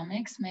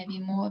economics may be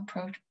more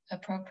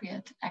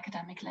appropriate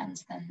academic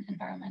lens than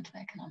environmental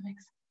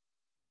economics?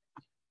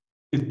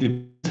 It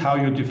depends how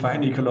you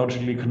define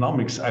ecological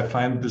economics. I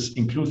find this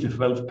inclusive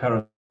wealth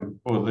paradigm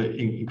or the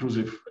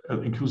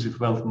inclusive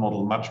wealth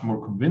model much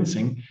more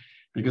convincing,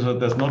 because it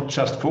does not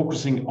just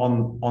focusing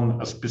on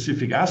a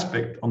specific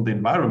aspect on the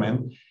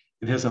environment.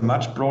 It has a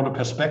much broader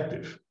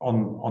perspective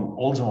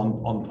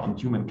on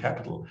human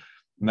capital.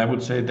 And I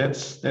would say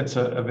that's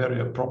a very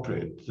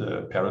appropriate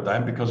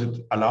paradigm, because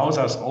it allows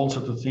us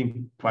also to think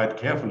quite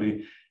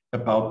carefully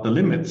about the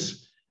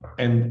limits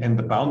and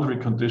the boundary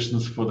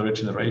conditions for the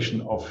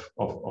regeneration of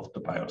the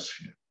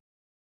biosphere.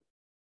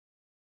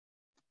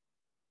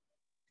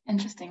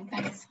 Interesting,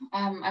 thanks.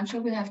 I'm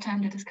sure we'll have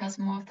time to discuss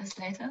more of this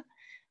later,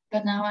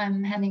 but now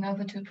I'm handing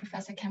over to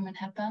Professor Cameron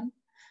Hepburn.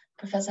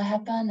 Professor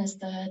Hepburn is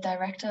the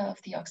director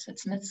of the Oxford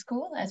Smith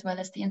School, as well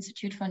as the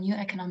Institute for New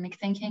Economic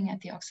Thinking at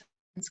the Oxford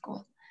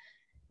School.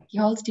 He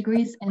holds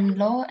degrees in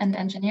law and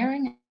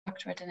engineering, and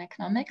doctorate in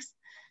economics,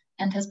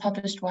 and has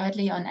published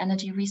widely on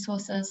energy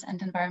resources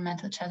and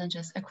environmental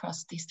challenges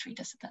across these three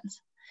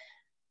disciplines.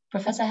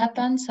 Professor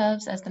Hepburn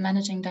serves as the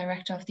managing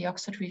director of the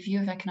Oxford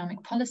Review of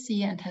Economic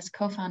Policy and has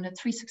co-founded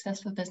 3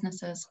 successful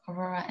businesses: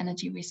 Aurora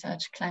Energy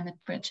Research, Climate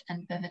Bridge,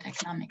 and Vivid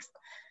Economics.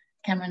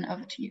 Cameron,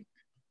 over to you.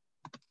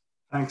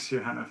 Thanks,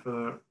 Johanna, for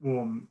the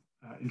warm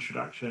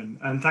introduction.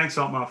 And thanks,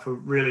 Ottmar, for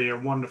really a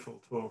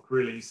wonderful talk,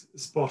 really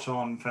spot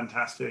on,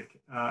 fantastic.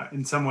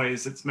 In some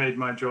ways, it's made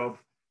my job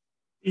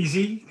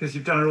easy because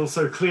you've done it all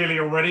so clearly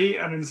already.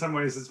 And in some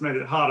ways, it's made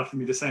it harder for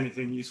me to say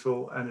anything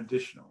useful and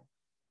additional,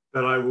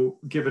 but I will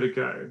give it a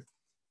go.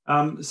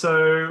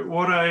 So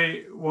what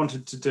I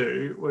wanted to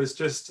do was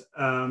just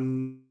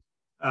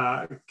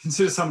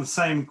consider some of the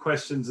same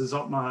questions as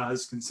Ottmar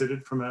has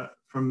considered from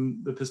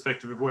the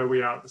perspective of where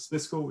we are at the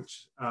Smith School,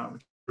 which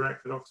is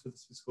direct at Oxford, the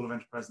Smith School of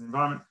Enterprise and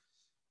Environment.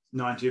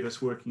 90 of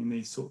us working in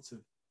these sorts of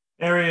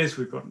areas.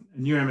 We've got a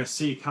new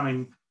MSc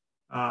coming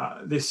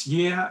this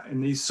year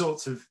in these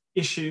sorts of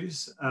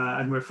issues,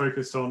 and we're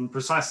focused on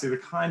precisely the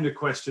kind of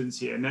questions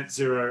here, net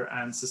zero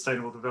and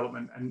sustainable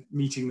development, and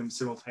meeting them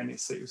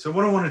simultaneously. So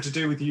what I wanted to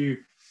do with you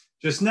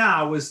just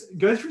now was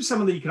go through some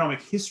of the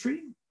economic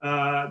history,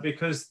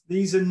 because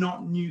these are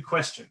not new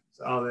questions.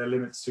 Are there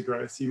limits to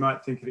growth? You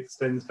might think it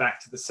extends back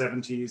to the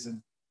 70s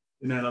and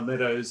the Nella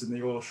Meadows and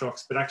the oil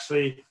shocks, but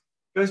actually it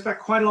goes back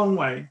quite a long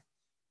way.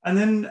 And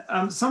then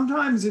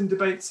sometimes in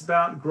debates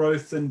about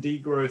growth and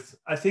degrowth,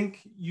 I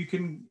think you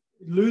can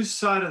lose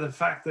sight of the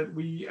fact that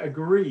we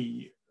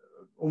agree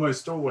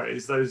almost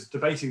always, those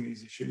debating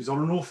these issues,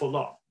 on an awful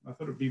lot. I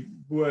thought it'd be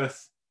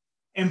worth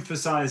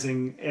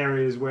emphasizing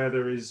areas where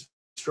there is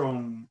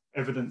strong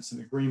evidence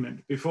and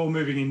agreement before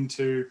moving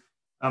into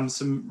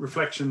some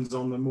reflections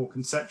on the more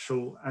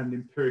conceptual and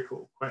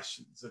empirical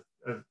questions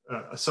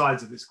of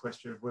sides of this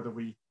question of whether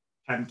we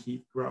can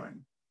keep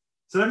growing.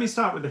 So let me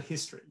start with the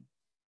history.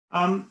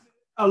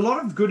 A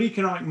lot of good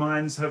economic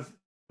minds have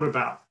thought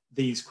about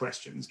these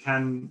questions.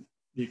 Can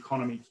the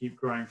economy keep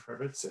growing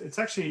forever?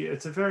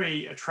 It's a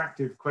very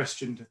attractive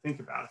question to think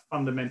about, a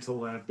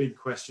fundamental and a big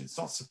question. It's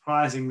not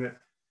surprising that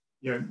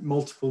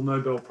multiple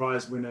Nobel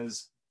Prize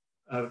winners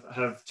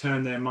have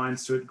turned their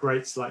minds to it,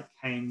 greats like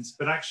Keynes.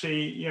 But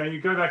actually,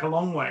 you go back a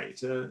long way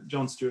to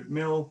John Stuart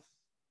Mill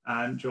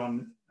and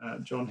John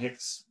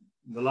Hicks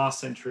in the last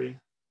century,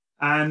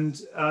 and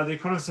the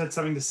economists had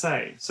something to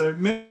say. So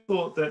Mill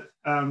thought that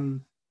a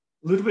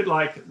little bit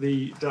like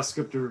the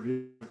Dasgupta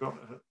review, I've got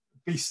a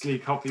beastly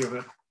copy of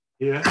it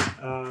here,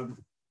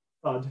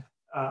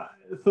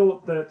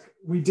 thought that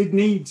we did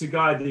need to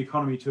guide the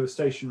economy to a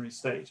stationary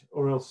state,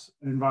 or else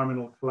an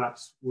environmental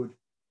collapse would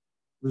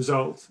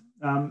result.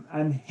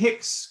 And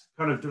Hicks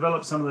kind of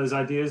developed some of those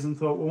ideas and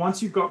thought, well,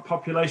 once you've got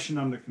population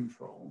under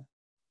control,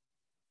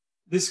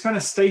 this kind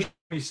of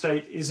stationary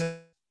state isn't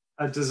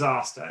a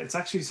disaster. It's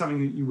actually something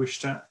that you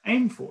wish to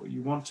aim for.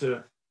 You want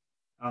to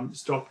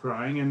stop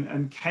growing.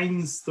 And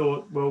Keynes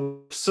thought, well,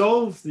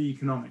 solve the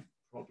economic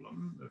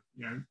problem of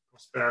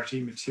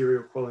prosperity,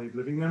 material quality of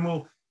living, then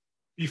we'll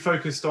be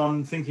focused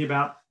on thinking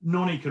about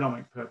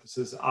non-economic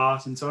purposes,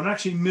 art and so on.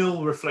 Actually,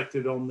 Mill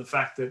reflected on the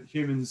fact that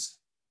humans,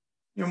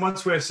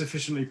 once we're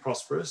sufficiently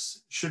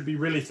prosperous, should be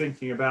really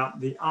thinking about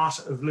the art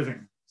of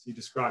living, as he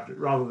described it,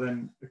 rather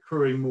than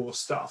accruing more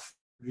stuff,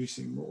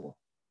 producing more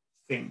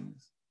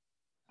things.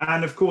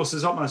 And of course,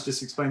 as Ottmar's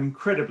just explained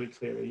incredibly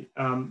clearly,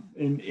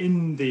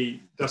 in the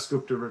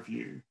Dasgupta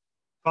review,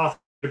 Parth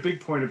made a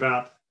big point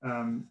about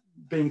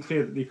being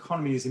clear that the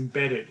economy is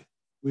embedded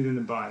within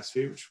the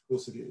biosphere, which of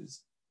course it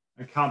is,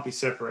 and can't be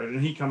separated.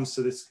 And he comes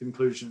to this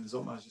conclusion, as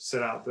Ottmar just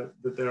set out,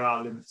 that there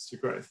are limits to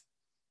growth.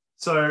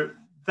 So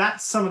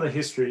that's some of the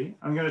history.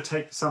 I'm going to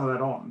take some of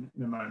that on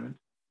in a moment.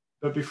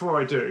 But before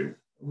I do,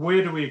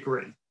 where do we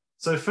agree?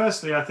 So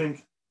firstly, I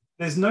think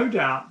there's no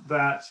doubt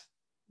that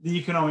the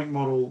economic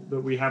model that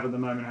we have at the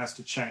moment has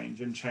to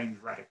change, and change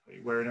radically.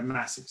 We're in a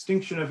mass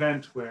extinction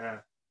event.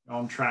 We're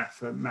on track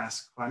for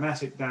mass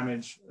climatic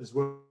damage as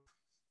well.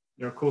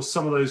 You know, of course,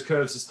 some of those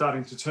curves are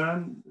starting to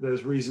turn.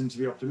 There's reason to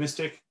be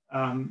optimistic,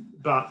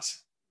 but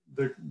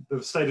the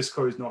status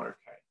quo is not okay.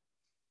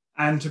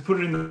 And to put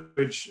it in the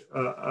language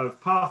of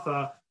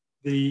Partha,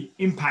 the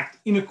impact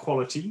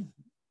inequality,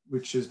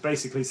 which is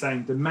basically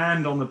saying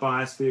demand on the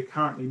biosphere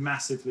currently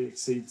massively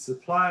exceeds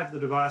supply of the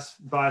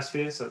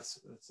biosphere. So it's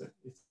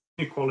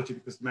inequality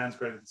because demand is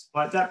greater than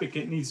supply. That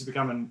needs to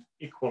become an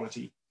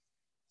equality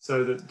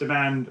so that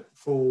demand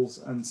falls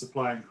and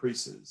supply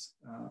increases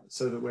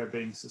so that we're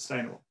being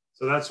sustainable.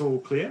 So that's all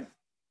clear.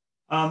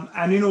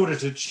 And in order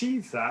to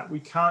achieve that, we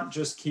can't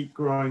just keep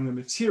growing the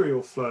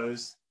material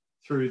flows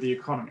through the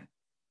economy.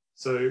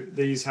 So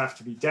these have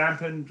to be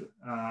dampened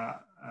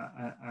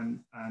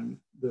and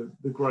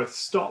the growth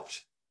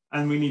stopped,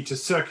 and we need to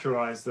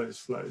circularize those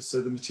flows.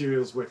 So the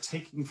materials we're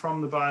taking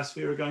from the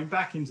biosphere are going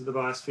back into the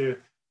biosphere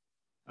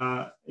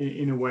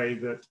in a way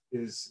that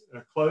is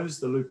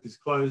closed, the loop is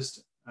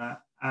closed.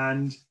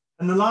 And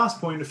the last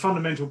point, a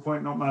fundamental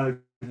point, Ottmar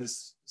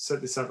has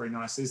set this up very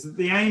nicely, is that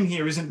the aim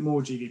here isn't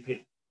more GDP.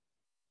 I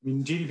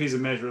mean, GDP is a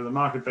measure of the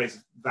market-based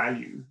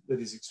value that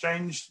is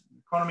exchanged in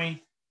the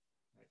economy.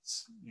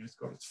 It's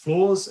got its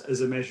flaws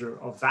as a measure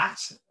of that.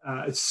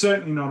 It's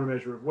certainly not a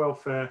measure of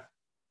welfare.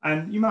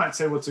 And you might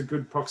say, what's a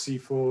good proxy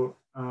for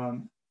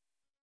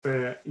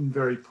welfare in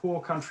very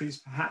poor countries,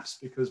 perhaps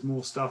because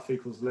more stuff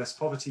equals less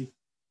poverty.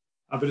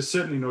 But it's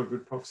certainly not a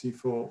good proxy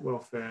for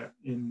welfare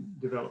in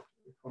developed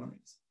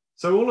economies.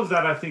 So all of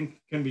that, I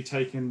think, can be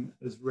taken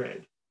as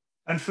read.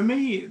 And for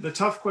me, the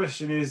tough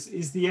question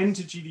is the end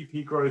to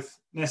GDP growth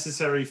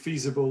necessary,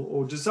 feasible,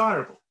 or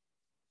desirable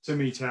to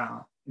meet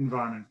our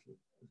environmental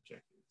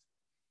objectives?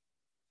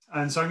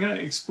 And so I'm going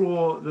to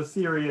explore the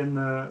theory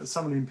and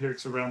some of the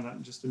empirics around that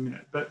in just a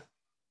minute. But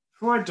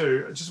before I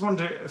do, I just want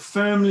to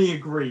firmly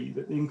agree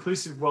that the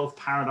inclusive wealth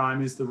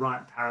paradigm is the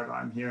right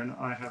paradigm here. And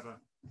I have a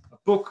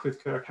book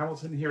with Kirk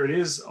Hamilton, here it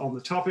is, on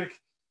the topic.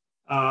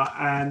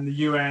 And the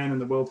UN and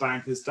the World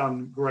Bank has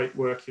done great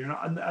work here.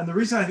 And the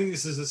reason I think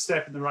this is a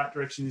step in the right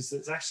direction is that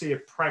it's actually a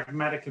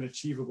pragmatic and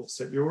achievable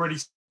step. You're already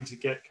starting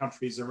to get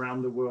countries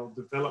around the world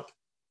develop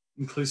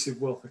inclusive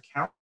wealth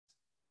accounts.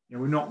 You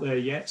know, we're not there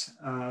yet,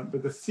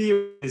 but the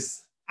theory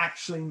is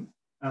actually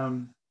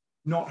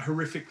not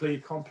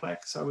horrifically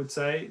complex, I would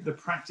say. The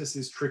practice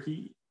is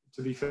tricky,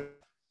 to be fair,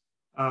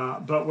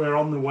 but we're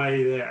on the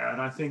way there.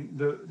 And I think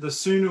the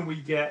sooner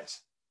we get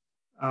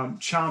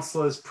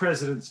chancellors,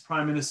 presidents,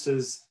 prime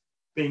ministers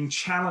being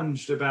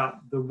challenged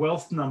about the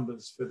wealth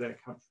numbers for their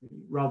country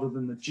rather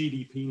than the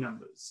GDP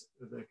numbers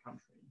of their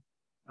country,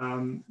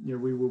 you know,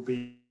 we will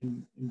be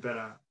in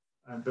better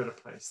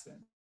place then.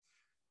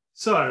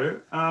 So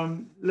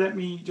let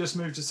me just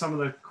move to some of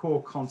the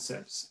core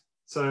concepts.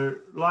 So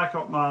like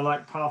Ottmar,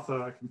 like Partha,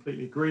 I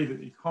completely agree that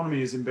the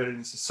economy is embedded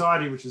in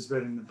society, which is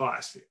embedded in the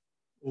biosphere.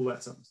 All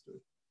that's understood.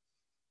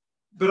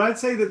 But I'd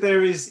say that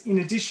there is, in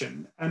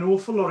addition, an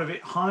awful lot of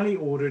it highly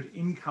ordered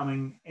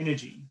incoming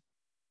energy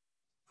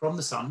from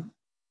the sun,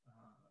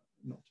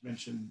 not to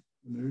mention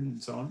the moon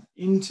and so on,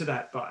 into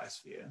that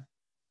biosphere.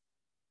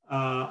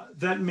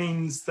 That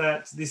means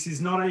that this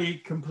is not a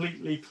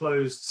completely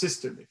closed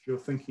system. If you're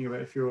thinking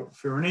about, if you're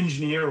an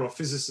engineer or a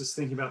physicist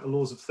thinking about the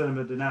laws of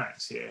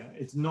thermodynamics here,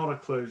 it's not a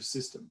closed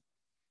system.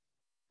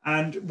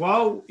 And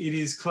while it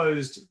is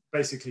closed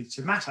basically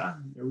to matter,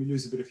 you know, we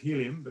lose a bit of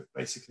helium, but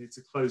basically it's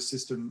a closed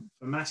system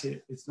for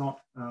matter. It's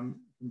not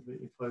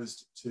completely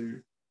closed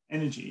to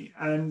energy.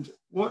 And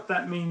what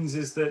that means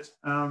is that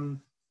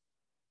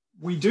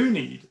we do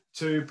need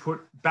to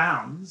put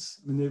bounds.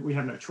 I mean, we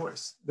have no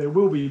choice. There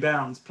will be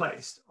bounds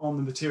placed on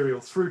the material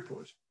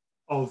throughput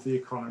of the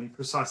economy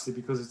precisely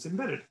because it's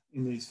embedded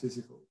in these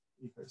physical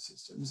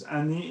ecosystems.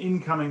 And the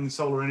incoming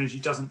solar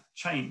energy doesn't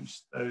change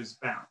those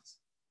bounds.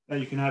 Now,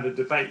 you can have a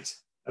debate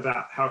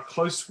about how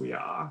close we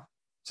are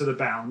to the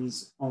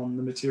bounds on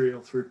the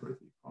material throughput of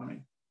the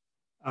economy.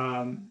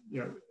 You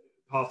know,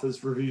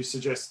 Partha's review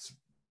suggests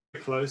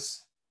we're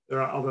close.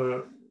 There are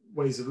other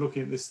ways of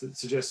looking at this that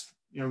suggest,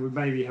 you know, we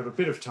maybe have a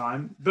bit of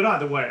time. But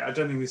either way, I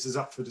don't think this is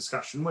up for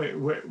discussion.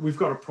 We've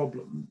got a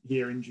problem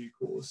here in due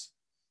course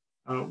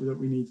that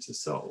we need to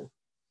solve.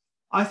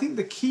 I think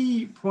the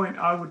key point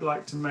I would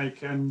like to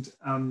make and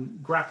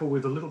grapple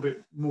with a little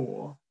bit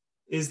more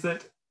is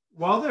that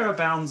while there are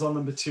bounds on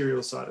the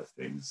material side of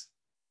things,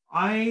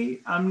 I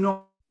am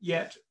not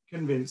yet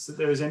convinced that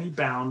there is any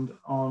bound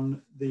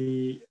on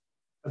the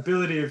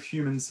ability of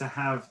humans to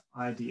have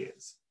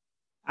ideas.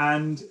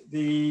 And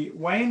the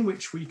way in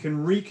which we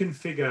can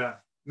reconfigure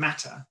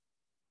matter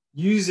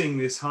using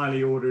this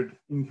highly ordered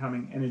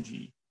incoming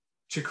energy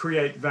to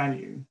create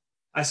value,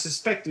 I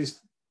suspect is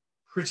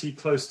pretty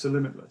close to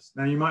limitless.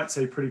 Now, you might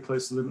say pretty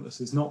close to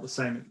limitless is not the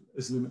same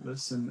as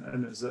limitless,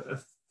 and as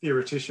a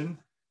theoretician,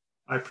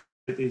 I appreciate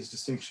these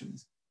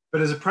distinctions.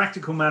 But as a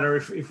practical matter,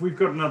 if we've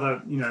got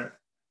another,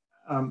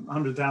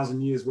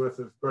 100,000 years worth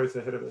of growth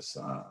ahead of us,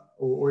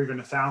 or even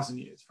 1,000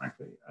 years,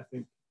 frankly, I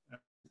think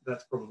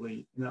that's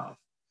probably enough.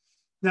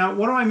 Now,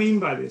 what do I mean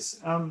by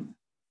this?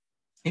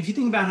 If you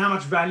think about how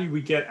much value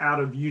we get out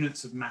of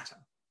units of matter,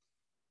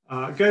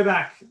 go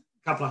back a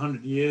couple of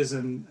 100 years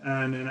and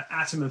an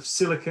atom of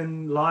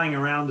silicon lying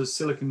around as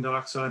silicon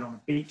dioxide on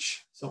a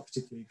beach, it's not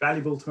particularly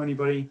valuable to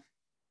anybody.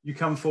 You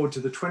come forward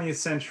to the 20th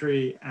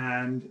century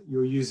and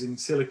you're using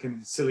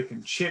silicon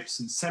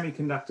chips and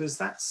semiconductors.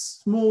 That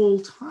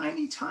small,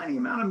 tiny, tiny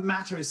amount of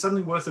matter is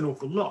suddenly worth an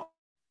awful lot.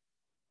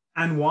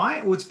 And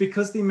why? Well, it's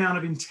because the amount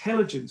of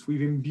intelligence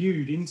we've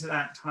imbued into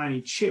that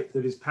tiny chip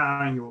that is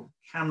powering your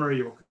camera,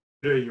 your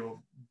computer, your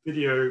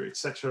video,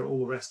 etc., all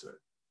the rest of it.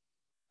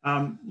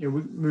 We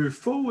move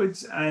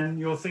forwards and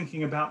you're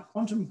thinking about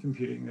quantum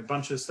computing. A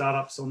bunch of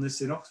startups on this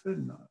in Oxford,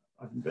 and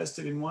I've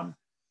invested in one,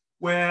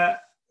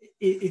 where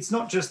it's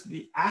not just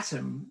the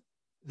atom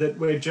that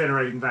we're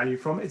generating value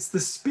from, it's the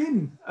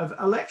spin of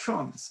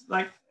electrons.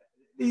 Like,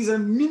 these are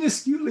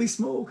minusculely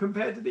small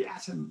compared to the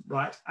atom,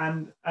 right?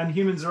 And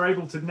humans are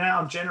able to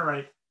now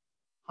generate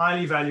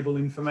highly valuable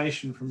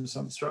information from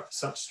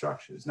such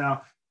structures.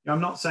 Now,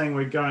 I'm not saying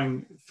we're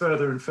going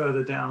further and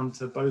further down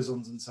to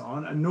bosons and so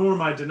on, and nor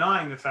am I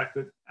denying the fact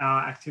that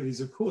our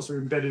activities, of course, are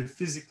embedded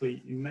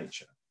physically in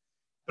nature.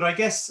 But I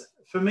guess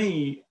for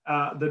me,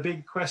 the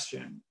big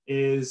question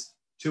is,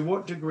 to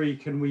what degree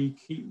can we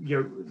keep,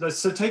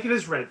 so take it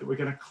as read that we're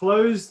going to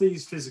close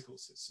these physical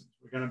systems.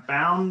 We're going to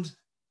bound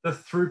the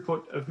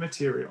throughput of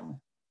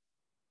material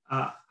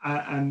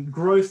and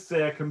growth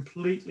there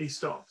completely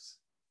stops.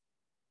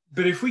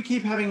 But if we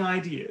keep having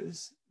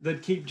ideas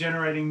that keep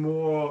generating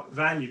more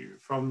value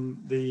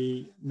from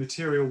the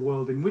material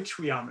world in which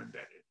we are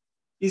embedded,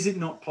 is it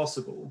not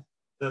possible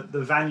that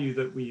the value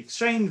that we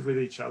exchange with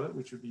each other,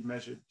 which would be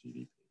measured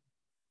GDP,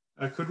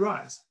 could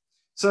rise?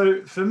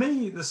 So for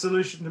me, the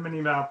solution to many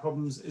of our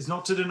problems is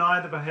not to deny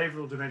the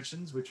behavioral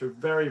dimensions, which are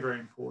very, very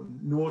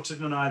important, nor to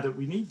deny that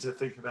we need to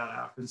think about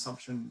our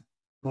consumption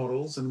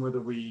models and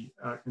whether we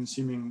are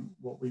consuming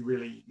what we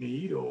really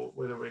need or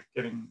whether we're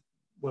getting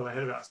well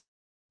ahead of ourselves.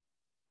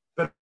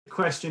 But the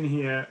question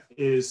here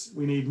is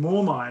we need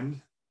more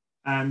mind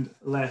and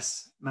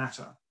less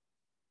matter.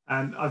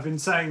 And I've been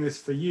saying this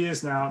for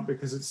years now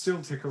because it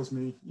still tickles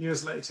me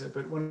years later.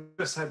 But when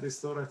I first had this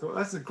thought, I thought,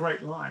 that's a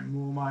great line,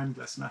 more mind,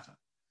 less matter.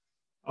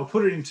 I'll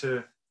put it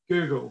into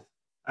Google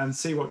and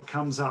see what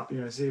comes up,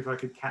 see if I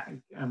could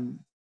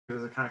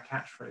there's a kind of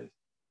catchphrase.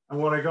 And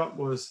what I got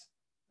was,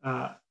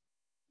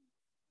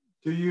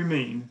 do you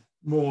mean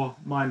more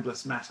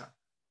mindless matter?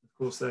 Of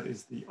course, that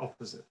is the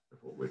opposite of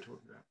what we're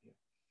talking about here.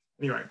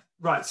 Anyway,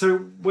 right, so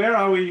where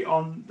are we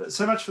on,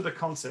 so much for the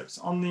concepts.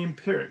 On the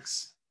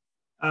empirics,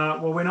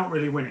 well, we're not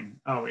really winning,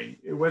 are we?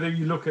 Whether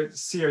you look at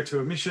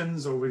CO2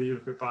 emissions or whether you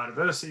look at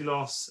biodiversity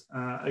loss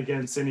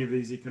against any of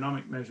these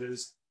economic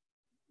measures,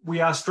 we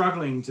are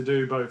struggling to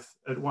do both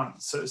at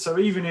once. So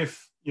even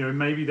if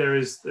maybe there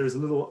is a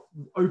little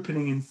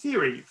opening in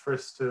theory for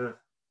us to,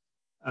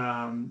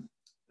 well,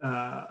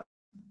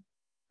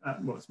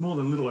 it's more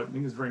than a little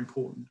opening, it's very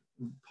important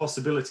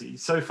possibility.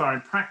 So far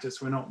in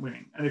practice, we're not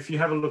winning. And if you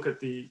have a look at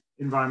the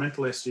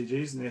environmental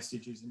SDGs and the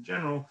SDGs in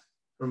general,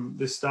 from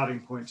this starting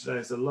point today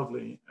is a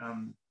lovely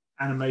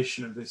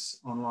animation of this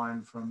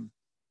online from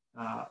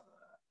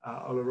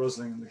Ola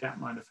Rosling and the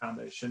Gapminder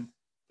Foundation.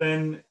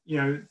 Then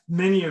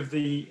many of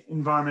the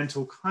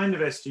environmental kind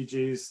of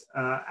SDGs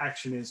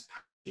action is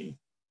patchy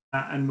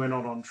and we're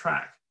not on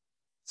track.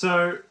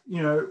 So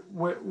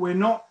we're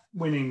not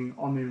winning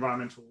on the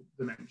environmental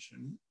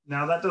dimension.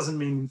 Now that doesn't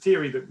mean in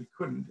theory that we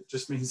couldn't. It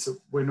just means that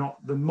we're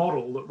not, the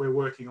model that we're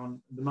working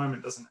on at the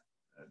moment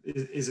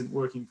isn't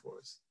working for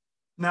us.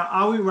 Now,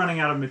 are we running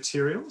out of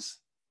materials?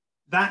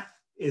 That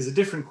is a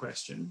different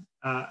question.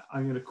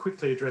 I'm going to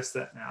quickly address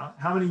that now.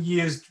 How many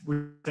years do we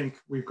think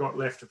we've got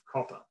left of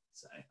copper?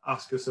 Say,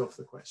 ask yourself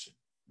the question.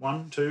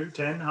 1, 2,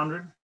 10,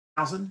 100,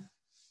 1,000?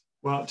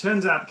 Well, it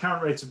turns out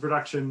current rates of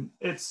production,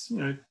 it's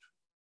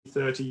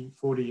 30,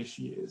 40-ish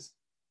years.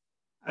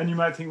 And you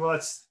might think, well,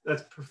 that's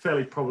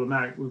fairly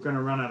problematic. We're going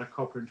to run out of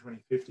copper in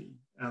 2050.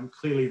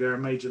 Clearly, there are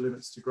major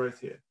limits to growth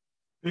here.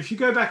 But if you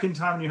go back in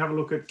time and you have a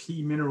look at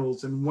key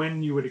minerals and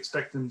when you would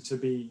expect them to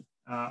be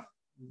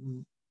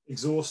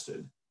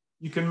exhausted,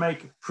 you can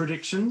make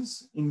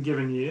predictions in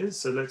given years.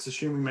 So let's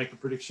assume we make a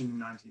prediction in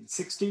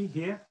 1960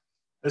 here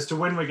as to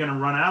when we're going to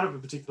run out of a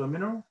particular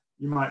mineral.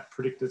 You might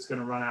predict it's going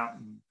to run out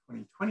in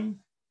 2020,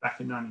 back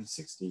in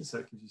 1960. So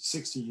it gives you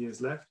 60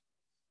 years left.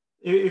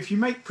 If you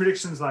make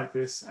predictions like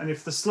this, and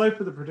if the slope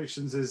of the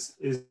predictions is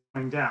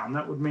going down,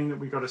 that would mean that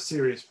we've got a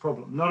serious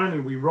problem. Not only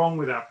are we wrong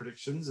with our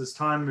predictions, as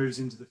time moves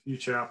into the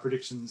future, our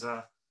predictions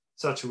are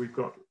such that we've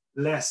got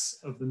less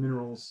of the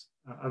minerals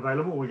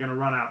available. We're going to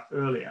run out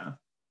earlier.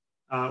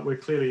 We're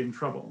clearly in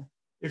trouble.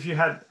 If you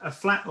had a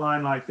flat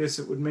line like this,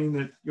 it would mean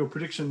that your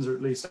predictions are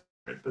at least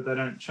accurate, but they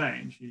don't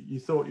change. You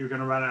thought you were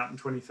going to run out in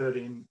 2030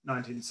 in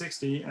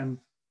 1960, and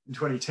in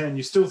 2010,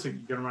 you still think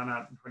you're going to run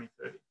out in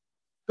 2030.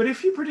 But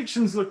if your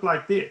predictions look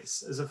like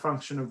this as a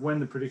function of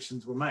when the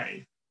predictions were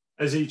made,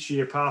 as each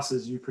year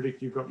passes, you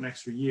predict you've got an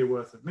extra year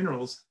worth of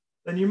minerals,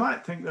 then you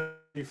might think that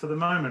for the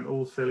moment,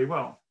 all fairly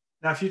well.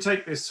 Now, if you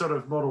take this sort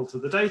of model to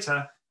the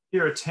data,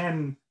 here are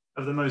 10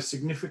 of the most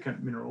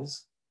significant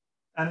minerals.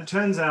 And it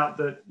turns out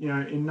that, in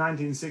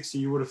 1960,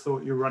 you would have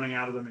thought you were running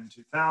out of them in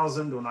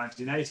 2000 or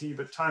 1980,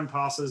 but time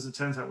passes. It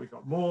turns out we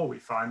got more, we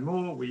find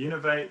more, we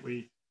innovate,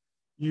 we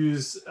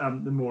use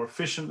them more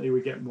efficiently, we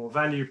get more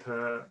value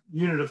per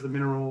unit of the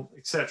mineral,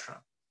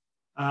 etc.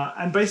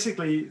 And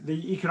basically,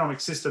 the economic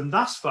system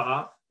thus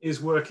far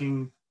is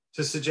working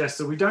to suggest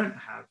that we don't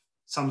have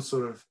some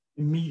sort of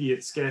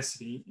immediate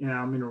scarcity in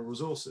our mineral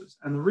resources.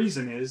 And the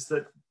reason is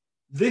that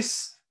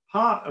this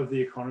part of the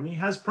economy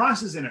has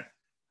prices in it.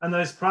 And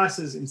those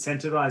prices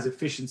incentivize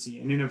efficiency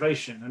and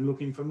innovation and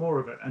looking for more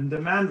of it, and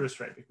demand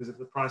restraint, because if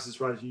the prices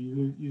rise,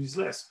 you use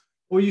less.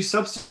 Or you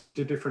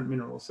substitute different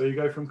minerals. So you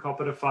go from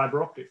copper to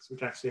fiber optics,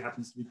 which actually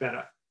happens to be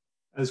better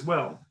as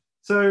well.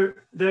 So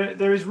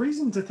there is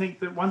reason to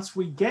think that once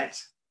we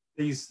get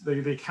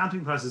the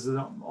accounting prices that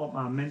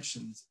Ottmar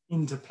mentions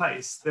into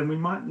place, then we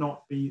might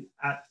not be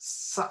at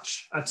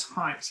such a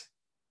tight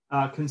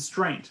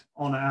constraint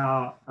on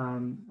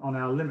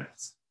our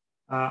limits.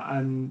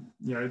 And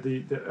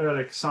the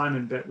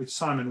Ehrlich-Simon bet, which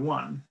Simon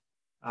won,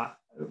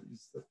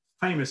 the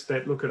famous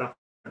bet, look it up,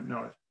 I don't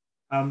know it.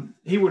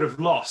 He would have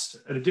lost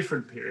at a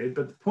different period,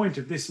 but the point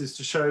of this is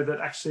to show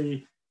that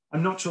actually,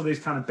 I'm not sure these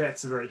kind of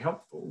bets are very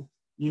helpful.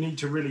 You need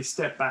to really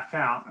step back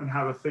out and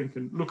have a think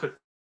and look at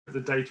the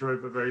data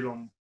over very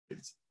long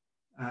periods.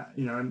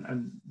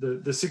 And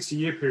the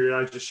 60-year period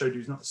I just showed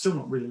you is still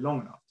not really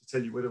long enough to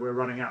tell you whether we're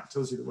running out. It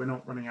tells you that we're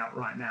not running out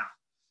right now.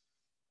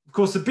 Of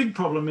course, the big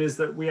problem is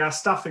that we are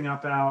stuffing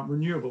up our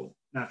renewable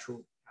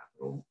natural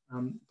capital.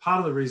 Part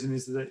of the reason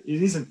is that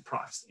it isn't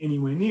priced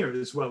anywhere near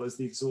as well as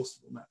the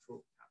exhaustible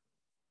natural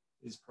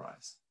capital is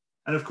priced.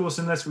 And of course,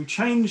 unless we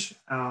change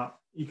our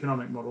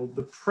economic model,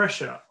 the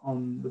pressure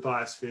on the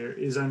biosphere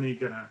is only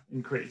going to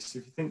increase.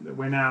 If you think that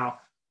we're now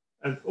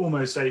at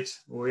almost 8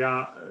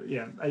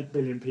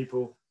 billion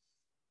people,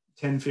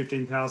 10,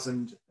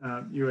 15,000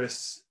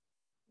 US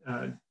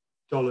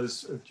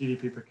dollars of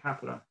GDP per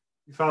capita.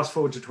 You fast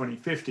forward to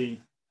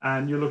 2050,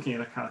 and you're looking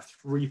at a kind of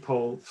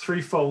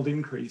threefold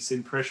increase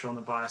in pressure on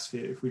the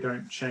biosphere if we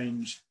don't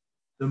change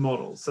the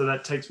model. So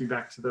that takes me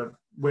back to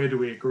where do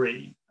we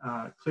agree?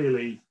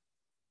 Clearly,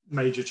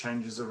 major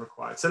changes are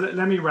required. So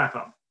let me wrap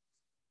up.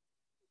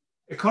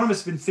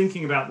 Economists have been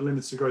thinking about the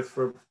limits to growth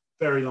for a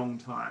very long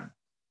time.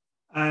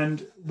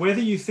 And whether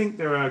you think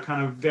there are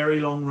kind of very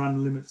long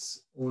run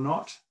limits or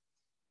not,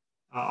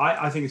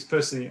 I think it's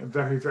personally a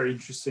very, very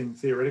interesting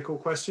theoretical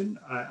question.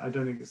 I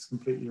don't think it's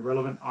completely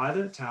irrelevant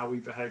either to how we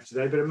behave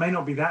today, but it may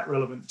not be that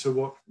relevant to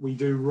what we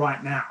do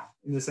right now,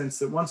 in the sense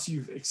that once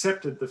you've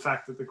accepted the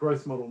fact that the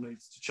growth model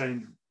needs to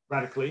change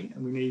radically,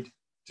 and we need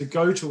to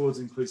go towards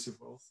inclusive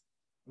wealth,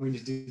 we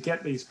need to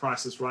get these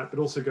prices right, but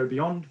also go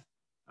beyond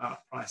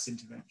price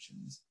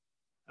interventions,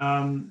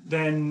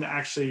 then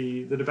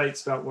actually the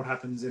debates about what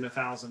happens in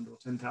 1,000 or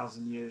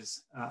 10,000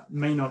 years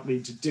may not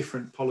lead to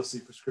different policy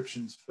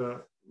prescriptions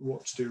for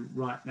what to do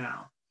right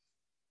now.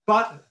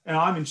 But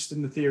I'm interested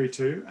in the theory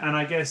too, and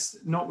I guess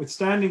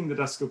notwithstanding the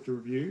Dasgupta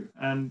review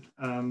and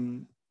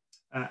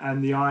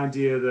the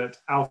idea that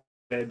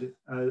Alfred,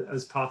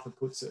 as Partha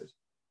puts it,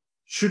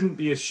 shouldn't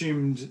be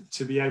assumed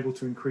to be able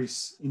to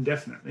increase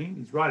indefinitely.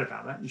 He's right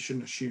about that. You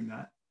shouldn't assume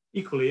that.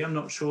 Equally, I'm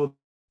not sure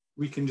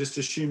we can just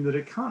assume that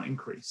it can't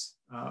increase,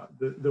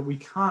 that we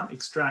can't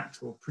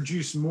extract or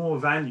produce more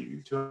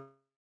value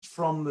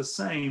from the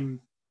same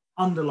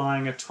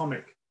underlying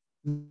atomic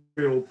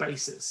material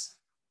basis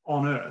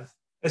on Earth,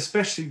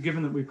 especially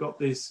given that we've got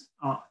these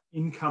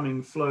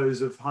incoming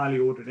flows of highly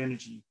ordered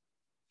energy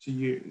to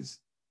use.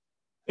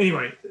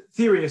 Anyway,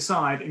 theory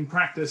aside, in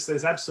practice,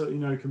 there's absolutely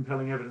no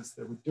compelling evidence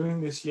that we're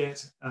doing this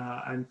yet.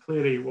 And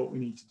clearly what we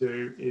need to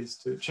do is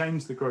to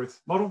change the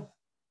growth model,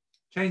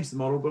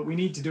 but we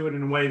need to do it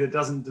in a way that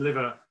doesn't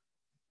deliver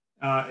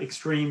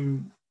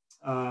extreme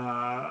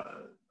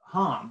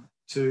harm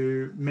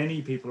to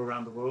many people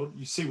around the world.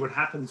 You see what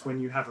happens when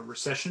you have a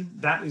recession.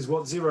 That is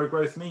what zero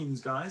growth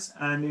means, guys.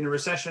 And in a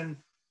recession,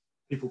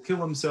 people kill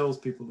themselves,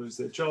 people lose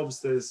their jobs.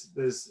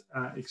 There's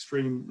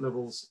extreme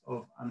levels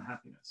of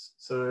unhappiness.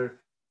 So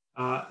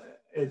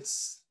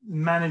it's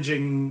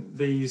managing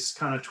these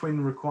kind of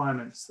twin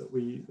requirements that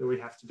we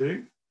have to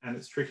do, and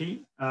it's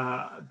tricky,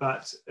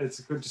 but it's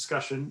a good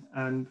discussion.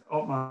 And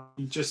Ottmar,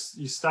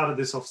 you started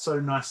this off so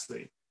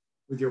nicely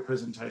with your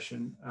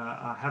presentation.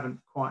 I haven't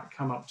quite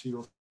come up to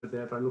your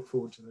there, but I look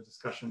forward to the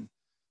discussion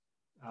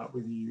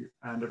with you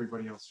and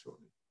everybody else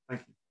shortly.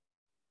 Thank you.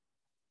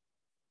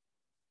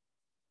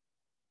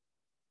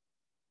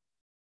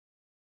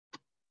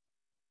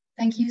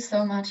 Thank you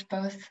so much,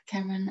 both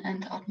Cameron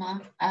and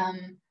Ottmar.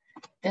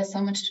 There's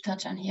so much to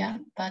touch on here,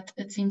 but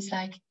it seems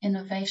like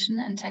innovation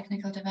and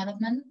technical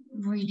development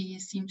really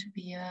seem to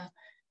be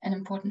an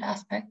important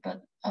aspect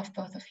of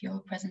both of your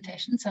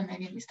presentations. So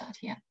maybe we start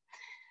here.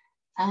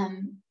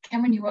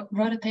 Cameron, you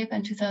wrote a paper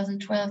in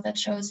 2012 that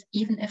shows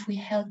even if we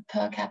held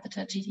per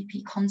capita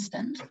GDP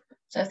constant,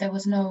 so if there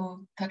was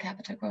no per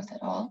capita growth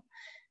at all,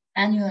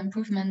 annual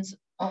improvements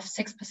of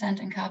 6%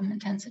 in carbon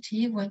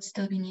intensity would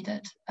still be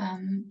needed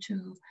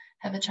to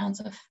have a chance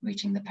of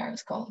reaching the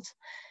Paris goals.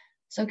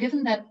 So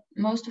given that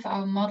most of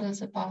our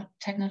models about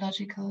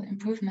technological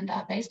improvement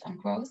are based on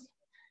growth,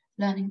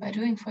 learning by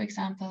doing, for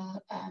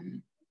example,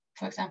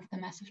 the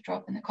massive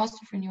drop in the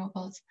cost of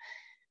renewables,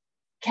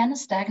 can a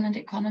stagnant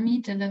economy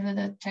deliver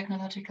the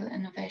technological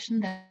innovation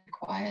that's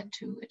required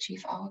to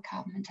achieve our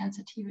carbon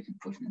intensity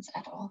improvements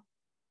at all?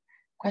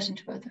 Question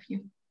to both of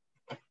you.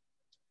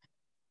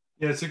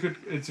 Yeah, it's a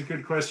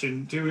good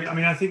question.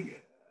 I think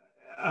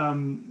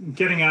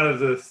getting out of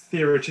the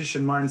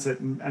theoretician mindset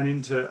and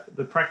into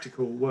the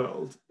practical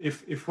world,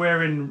 if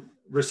we're in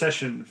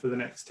recession for the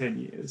next 10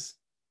 years,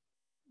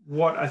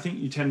 what I think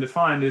you tend to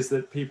find is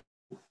that people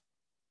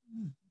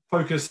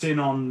focused in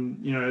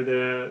on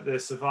their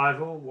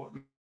survival, what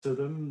to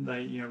them.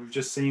 We've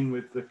just seen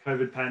with the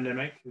COVID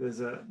pandemic, there's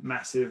a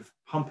massive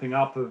pumping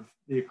up of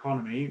the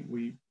economy.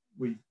 We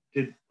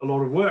did a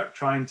lot of work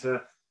trying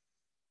to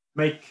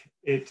make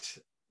it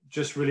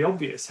just really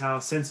obvious how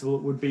sensible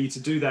it would be to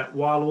do that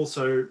while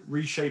also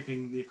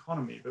reshaping the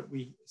economy. But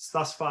we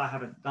thus far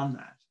haven't done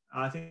that.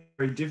 And I think it's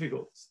very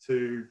difficult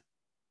to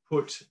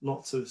put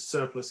lots of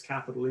surplus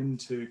capital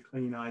into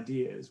clean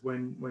ideas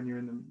when you're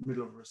in the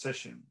middle of a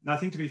recession. And I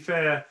think, to be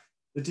fair,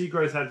 the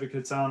degrowth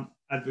advocates aren't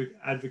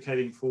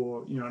advocating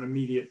for an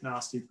immediate,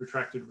 nasty,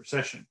 protracted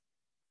recession.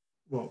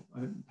 Well,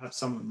 perhaps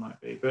some of them might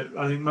be, but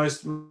I think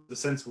most of the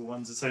sensible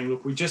ones are saying,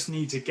 look, we just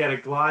need to get a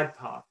glide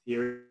path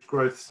here.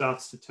 Growth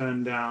starts to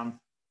turn down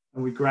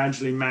and we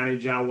gradually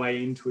manage our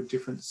way into a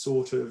different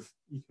sort of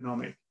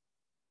economic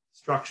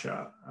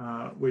structure,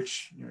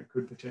 which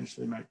could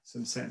potentially make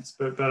some sense.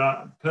 But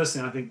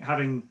personally, I think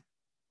having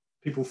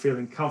people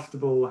feeling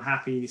comfortable,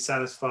 happy,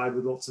 satisfied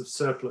with lots of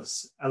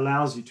surplus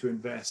allows you to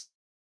invest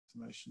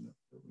in the information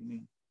that we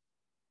need.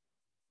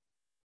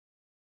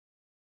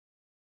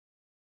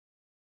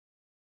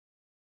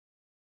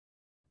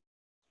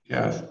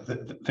 Yeah,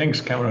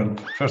 thanks, Cameron.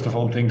 First of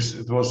all, thanks.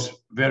 It was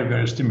very,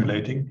 very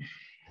stimulating.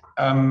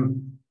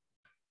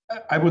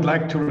 I would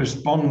like to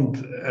respond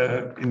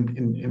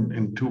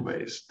in two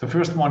ways. The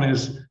first one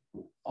is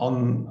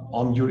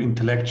on your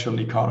intellectual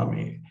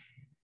economy.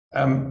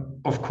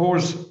 Of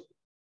course,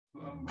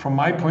 from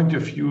my point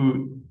of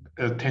view,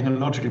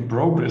 technological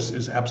progress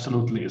is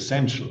absolutely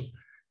essential.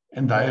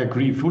 And I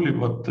agree fully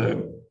what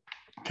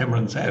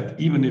Cameron said.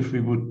 Even if we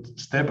would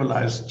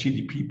stabilize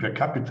GDP per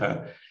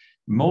capita,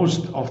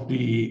 most of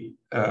the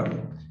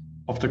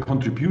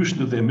contribution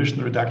to the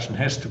emission reduction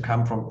has to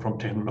come from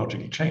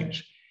technological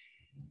change.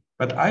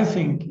 But I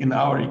think in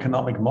our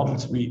economic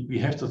models, we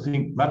have to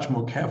think much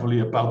more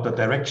carefully about the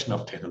direction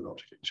of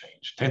technological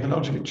change.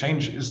 Technological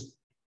change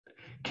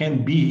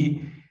can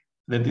be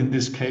that, in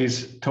this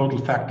case, total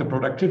factor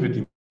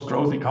productivity.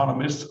 Growth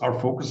economists are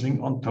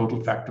focusing on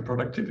total factor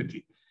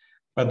productivity.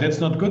 But that's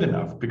not good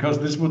enough, because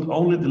this would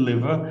only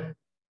deliver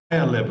a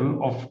higher level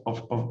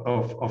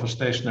of a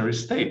stationary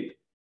state.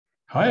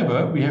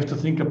 However, we have to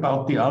think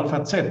about the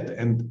alpha Z,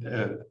 and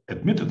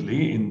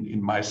admittedly,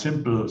 in my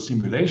simple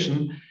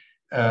simulation,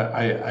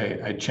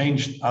 I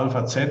changed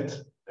alpha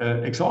Z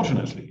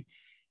exogenously.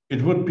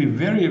 It would be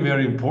very,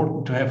 very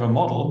important to have a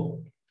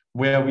model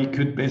where we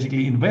could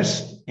basically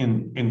invest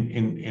in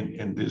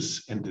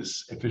this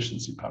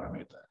efficiency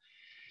parameter.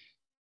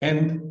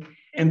 And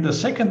the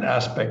second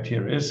aspect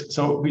here is,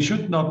 so we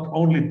should not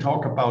only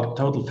talk about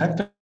total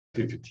factor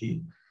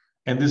activity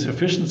and these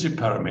efficiency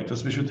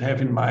parameters, we should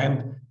have in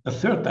mind a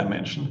third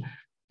dimension.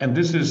 And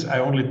this is, I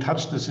only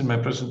touched this in my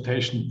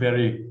presentation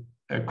very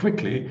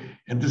quickly,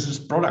 and this is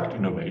product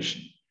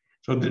innovation.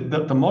 So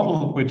the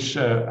model, which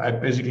I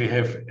basically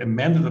have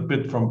amended a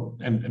bit from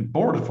and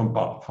borrowed from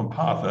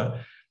Partha,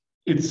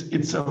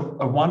 it's a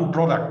one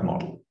product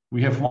model.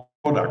 We have one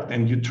product,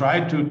 and you try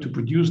to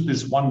produce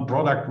this one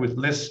product with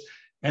less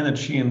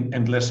energy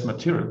and less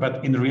material.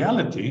 But in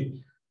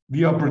reality,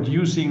 we are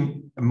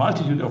producing a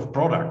multitude of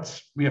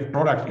products. We have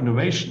product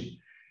innovation.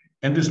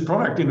 And this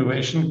product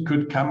innovation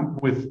could come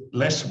with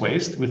less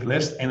waste, with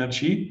less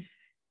energy,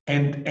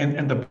 and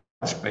the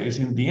space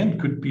in the end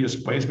could be a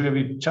space where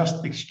we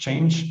just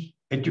exchange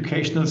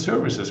educational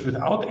services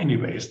without any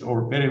waste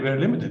or very, very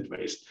limited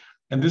waste.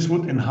 And this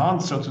would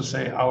enhance, so to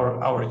say,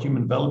 our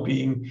human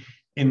well-being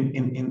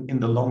in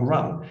the long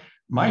run.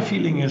 My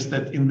feeling is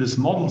that in these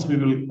models, we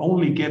will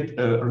only get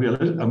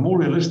a more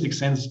realistic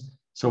sense.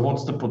 So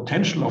what's the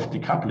potential of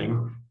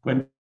decoupling when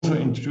we also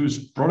introduce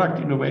product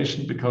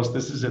innovation, because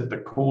this is at the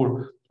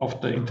core of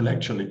the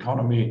intellectual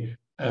economy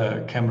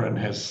Cameron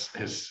has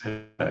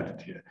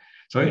highlighted here.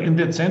 So in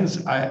that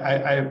sense,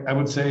 I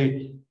would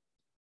say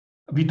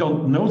we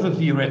don't know the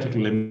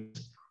theoretical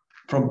limits.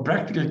 From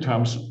practical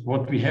terms,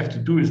 what we have to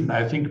do is, and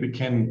I think we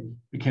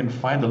can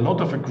find a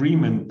lot of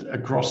agreement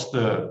across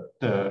the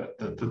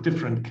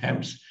different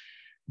camps.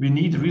 We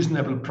need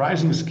reasonable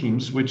pricing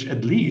schemes, which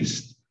at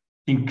least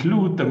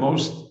include the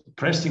most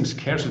pressing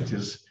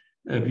scarcities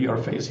we are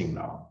facing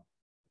now.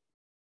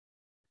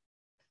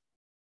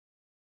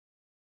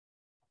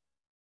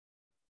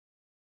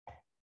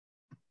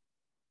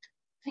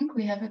 think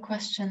we have a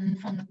question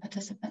from the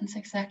participants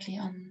exactly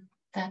on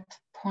that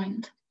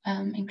point,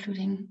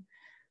 including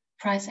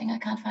pricing. I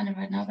can't find it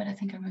right now, but I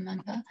think I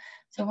remember.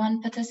 So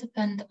one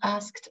participant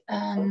asked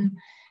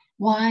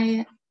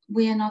why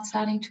we are not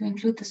starting to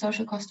include the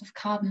social cost of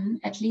carbon,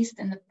 at least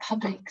in the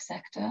public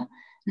sector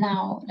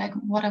now. Like,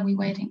 what are we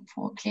waiting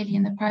for? Clearly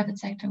in the private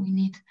sector, we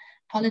need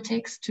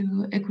politics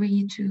to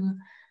agree to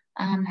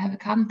have a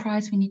carbon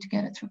price. We need to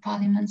get it through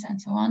parliaments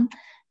and so on.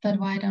 But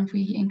why don't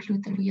we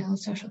include the real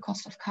social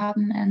cost of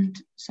carbon and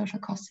social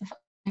costs of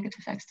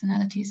negative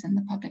externalities in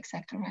the public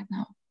sector right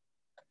now?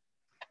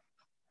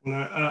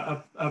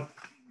 Well,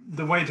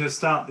 the way to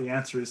start the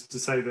answer is to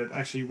say that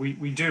actually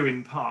we do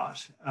in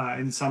part,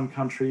 in some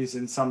countries,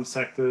 in some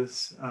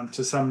sectors,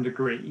 to some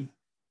degree.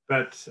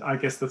 But I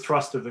guess the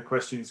thrust of the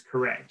question is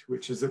correct,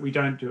 which is that we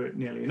don't do it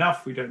nearly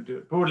enough, we don't do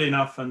it broadly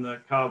enough, and the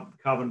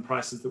carbon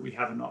prices that we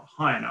have are not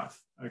high enough.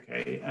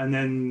 Okay, and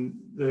then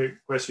the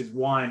question is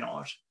why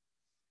not?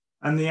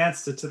 And the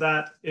answer to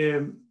that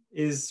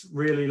is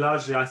really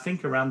largely, I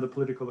think, around the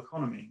political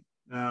economy.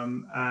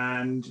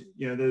 And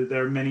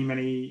there are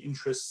many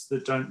interests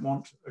that don't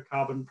want a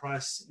carbon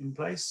price in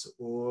place,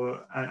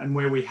 and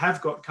where we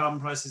have got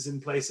carbon prices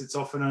in place, it's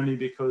often only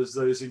because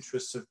those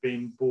interests have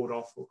been bought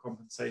off or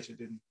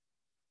compensated in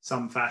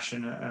some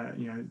fashion.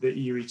 The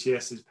EU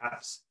ETS is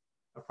perhaps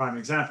a prime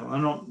example.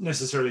 I'm not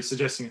necessarily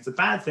suggesting it's a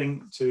bad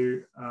thing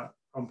to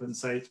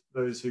compensate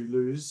those who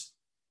lose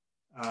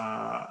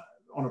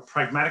on a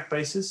pragmatic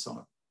basis.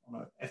 On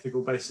an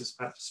ethical basis,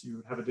 perhaps you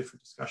would have a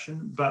different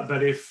discussion.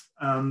 But if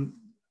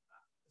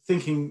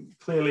thinking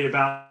clearly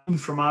about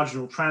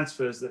inframarginal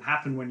transfers that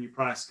happen when you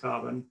price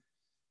carbon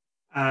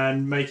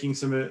and making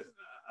some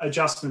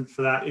adjustment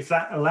for that, if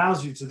that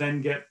allows you to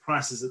then get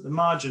prices at the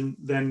margin,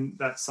 then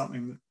that's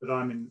something that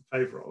I'm in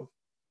favor of.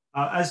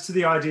 As to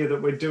the idea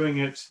that we're doing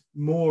it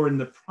more in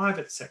the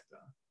private sector,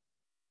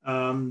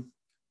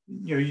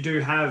 you do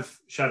have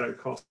shadow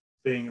costs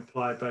being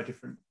applied by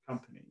different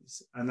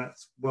companies, and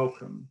that's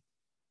welcome.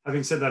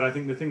 Having said that, I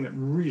think the thing that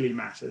really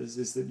matters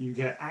is that you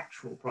get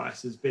actual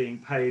prices being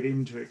paid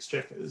into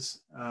exchequers.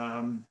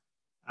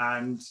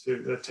 And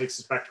that takes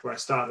us back to where I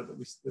started,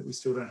 that we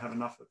still don't have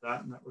enough of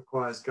that, and that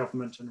requires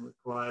government and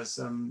requires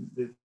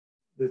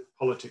the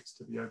politics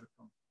to be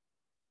overcome.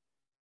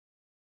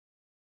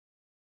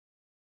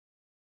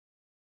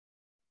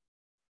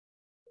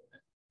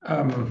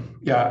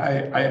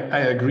 I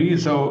agree.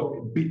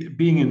 So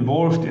being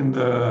involved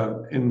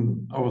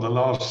over the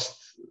last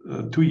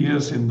 2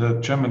 years in the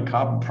German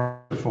carbon price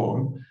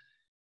reform,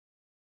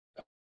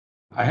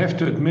 I have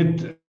to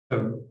admit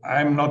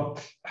I'm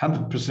not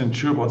 100%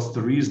 sure what's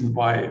the reason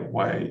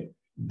why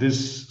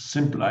this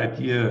simple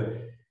idea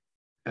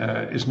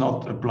is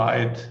not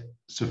applied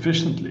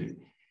sufficiently.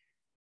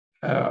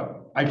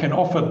 I can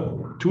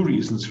offer 2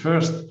 reasons.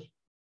 First,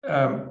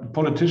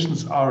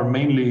 politicians are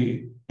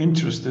mainly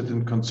interested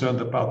and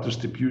concerned about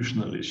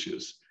distributional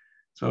issues.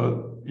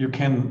 So you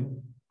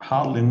can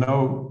hardly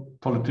know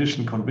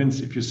politician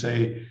convinced if you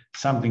say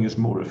something is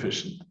more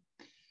efficient.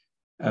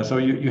 So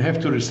you have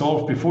to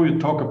resolve, before you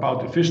talk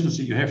about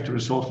efficiency, you have to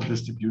resolve the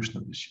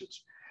distributional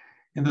issues.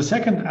 And the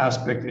second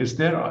aspect is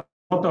there are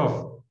a lot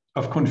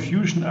of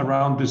confusion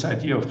around this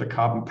idea of the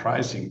carbon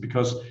pricing,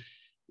 because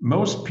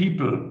most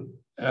people,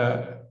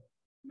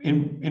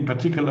 in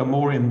particular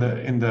more in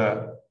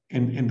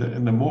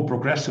the more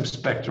progressive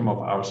spectrum of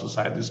our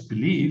societies,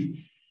 believe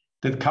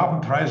that carbon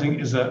pricing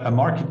is a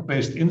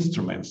market-based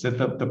instrument,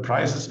 that the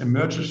prices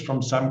emerges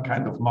from some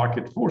kind of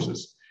market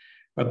forces.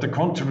 But the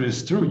contrary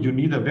is true. You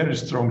need a very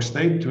strong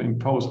state to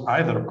impose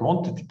either a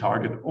quantity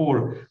target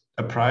or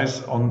a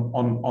price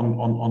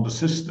on the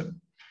system.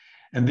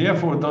 And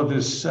therefore, though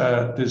this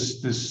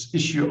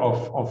issue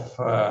of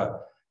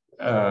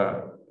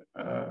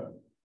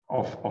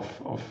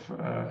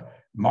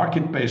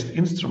market-based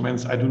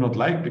instruments I do not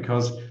like,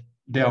 because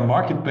they are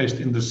market-based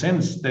in the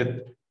sense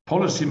that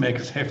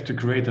policymakers have to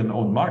create an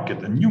own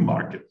market, a new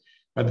market,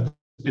 but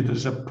it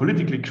is a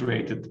politically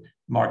created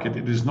market.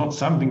 It is not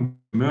something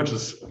that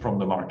emerges from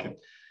the market.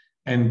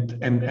 And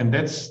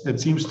that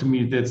seems to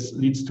me that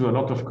leads to a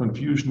lot of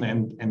confusion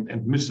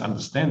and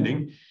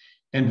misunderstanding.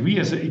 And we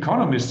as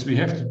economists, we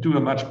have to do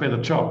a much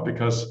better job,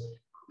 because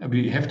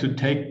we have to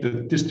take the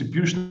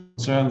distribution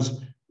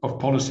concerns of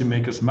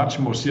policymakers much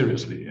more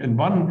seriously. And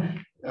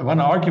one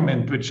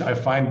argument which I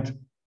find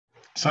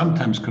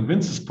sometimes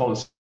convinces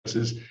policymakers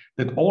is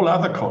that all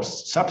other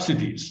costs,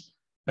 subsidies,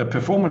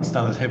 performance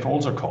standards have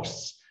also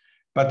costs.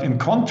 But in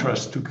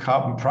contrast to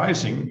carbon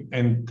pricing,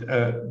 and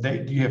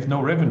you have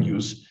no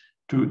revenues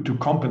to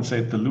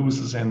compensate the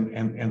losers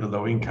and the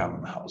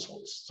low-income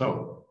households.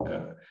 So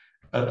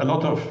a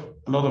lot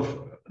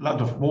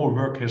of more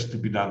work has to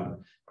be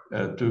done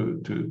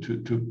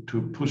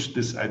to push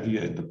this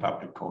idea in the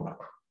public corner.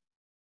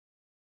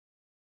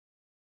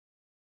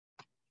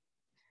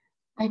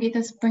 Maybe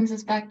this brings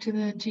us back to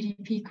the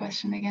GDP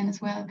question again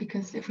as well,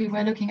 because if we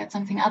were looking at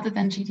something other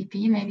than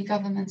GDP, maybe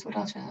governments would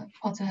also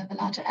have a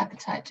larger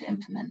appetite to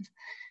implement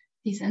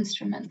these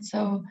instruments.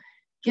 So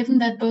Given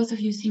that both of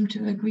you seem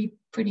to agree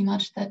pretty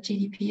much that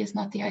GDP is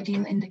not the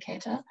ideal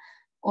indicator,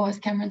 or as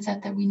Cameron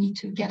said, that we need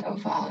to get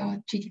over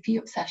our GDP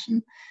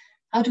obsession,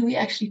 how do we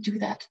actually do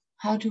that?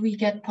 How do we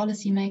get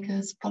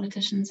policymakers,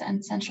 politicians,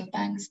 and central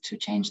banks to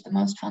change the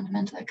most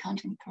fundamental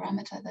accounting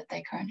parameter that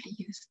they currently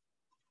use?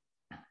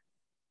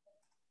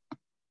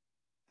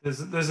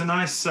 There's a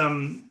nice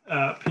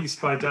piece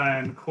by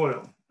Diane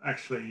Coyle,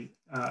 actually,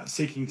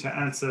 seeking to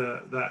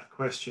answer that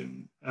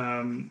question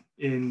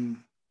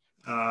in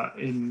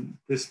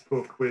this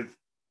book with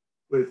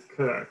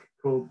Kirk,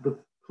 called The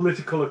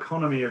Political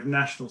Economy of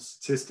National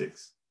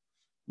Statistics.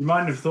 You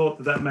might have thought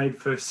that that made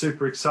for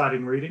super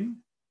exciting reading,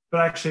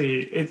 but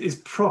actually it is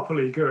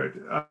properly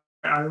good.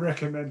 I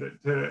recommend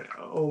it to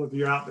all of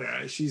you out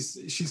there.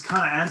 She's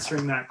kind of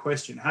answering that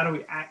question. How do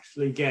we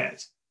actually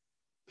get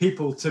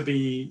people to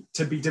be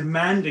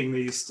demanding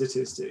these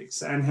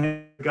statistics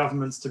and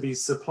governments to be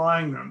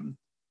supplying them?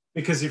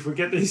 Because if we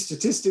get these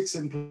statistics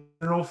in,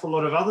 an awful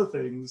lot of other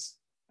things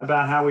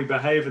about how we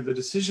behave and the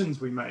decisions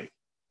we make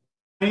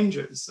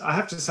changes. I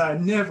have to say, I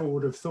never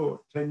would have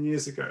thought 10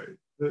 years ago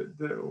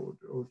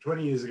or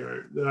 20 years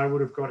ago that I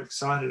would have got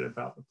excited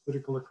about the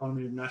political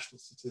economy of national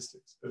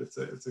statistics, but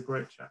it's a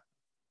great chapter.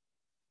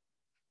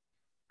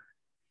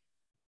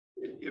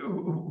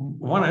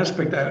 One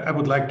aspect I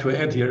would like to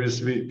add here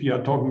is we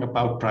are talking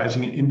about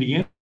pricing. In the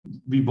end,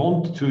 we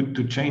want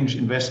to change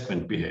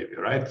investment behavior,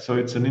 right? So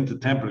it's an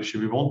intertemporal issue.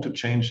 We want to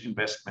change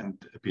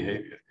investment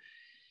behavior.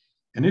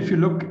 And if you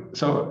look,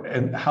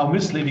 and how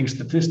misleading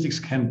statistics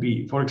can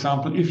be, for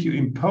example, if you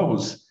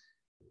impose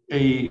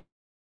a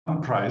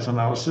price on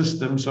our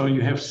system, so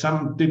you have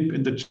some dip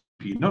in the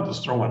GDP, not a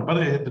strong one, but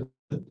a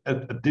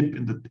dip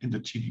in the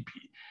GDP,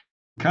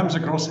 it comes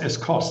across as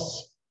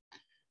costs.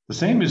 The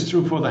same is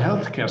true for the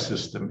healthcare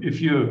system.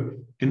 If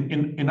you,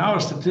 in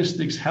our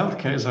statistics,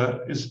 healthcare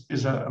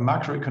is a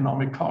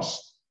macroeconomic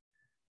cost.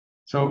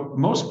 So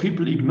most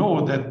people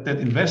ignore that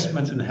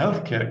investments in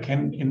healthcare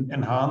can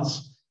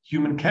enhance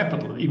human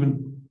capital,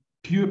 even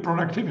pure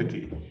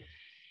productivity.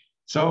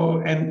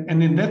 So,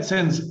 and in that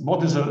sense,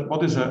 what is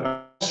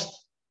a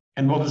cost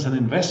and what is an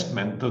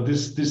investment? So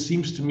this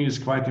seems to me is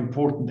quite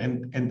important.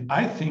 And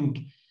I think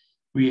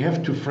we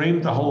have to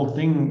frame the whole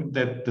thing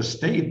that the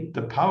state,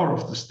 the power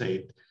of the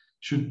state,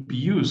 should be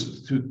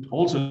used to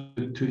also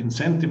to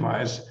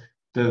incentivize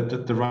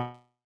the right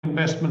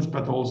investments,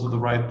 but also the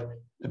right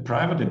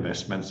private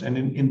investments. And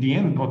in the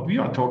end, what we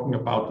are talking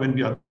about when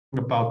we are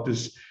talking about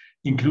this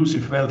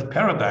inclusive wealth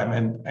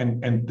paradigm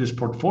and this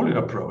portfolio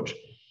approach,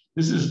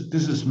 this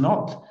is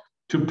not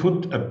to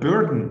put a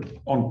burden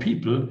on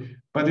people,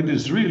 but it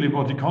is really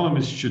what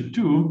economists should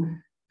do,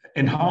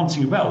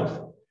 enhancing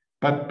wealth.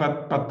 But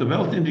the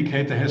wealth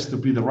indicator has to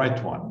be the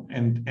right one.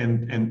 And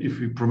if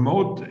we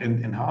promote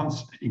and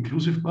enhance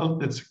inclusive wealth,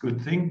 that's a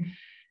good thing.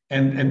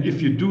 And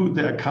if you do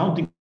the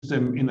accounting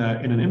system in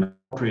an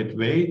inappropriate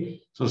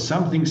way, so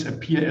some things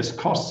appear as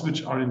costs,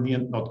 which are in the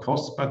end not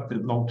costs, but the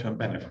long-term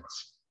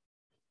benefits.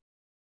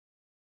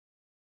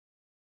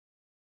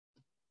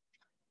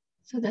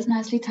 So this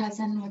nicely ties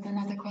in with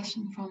another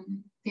question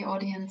from the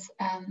audience,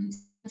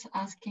 is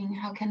asking,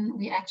 how can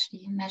we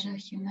actually measure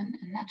human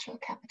and natural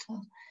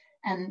capital?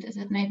 And is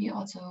it maybe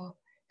also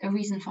a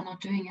reason for not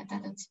doing it,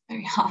 that it's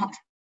very hard?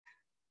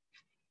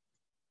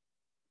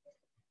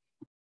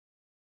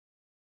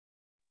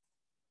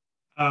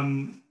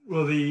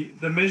 Well, the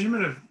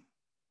measurement of,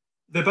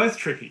 they're both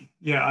tricky.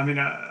 Yeah, I mean,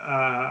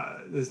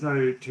 there's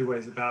no two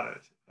ways about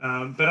it.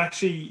 But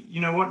actually,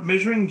 you know what,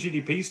 measuring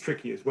GDP is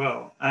tricky as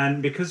well.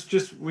 And because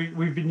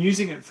we've been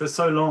using it for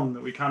so long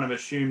that we kind of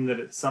assume that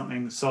it's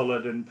something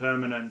solid and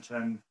permanent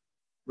and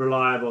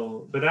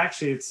reliable. But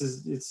actually, it's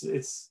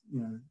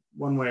you know,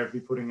 one way of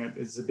putting it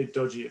is a bit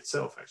dodgy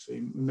itself,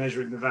 actually.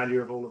 Measuring the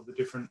value of all of the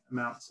different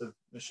amounts of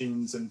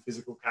machines and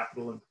physical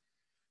capital and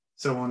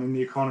so on in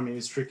the economy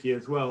is tricky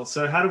as well.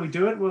 So how do we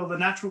do it? Well, the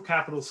natural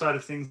capital side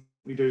of things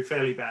we do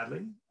fairly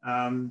badly.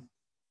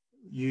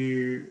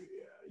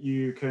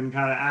 You can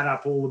kind of add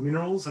up all the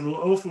minerals, and an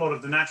awful lot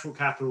of the natural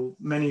capital,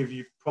 many of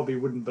you probably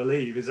wouldn't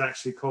believe, is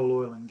actually coal,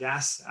 oil, and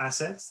gas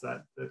assets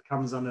that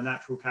comes under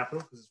natural capital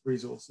because it's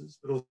resources,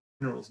 but also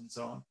minerals and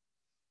so on.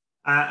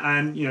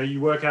 And you know,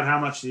 you work out how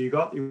much you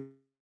got, how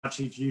much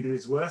each unit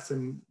is worth,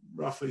 and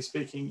roughly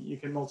speaking, you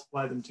can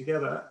multiply them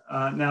together.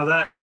 Now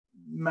that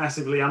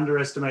massively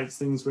underestimates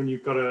things when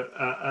you've got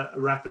a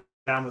rapid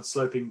downward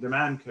sloping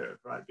demand curve,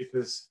 right?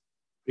 Because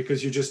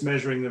you're just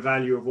measuring the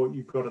value of what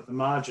you've got at the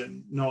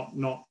margin, not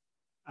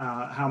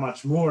how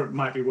much more it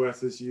might be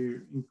worth as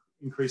you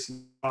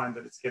increasingly find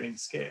that it's getting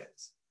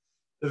scarce.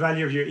 The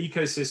value of your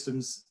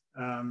ecosystems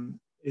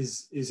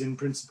is in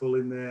principle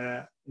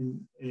in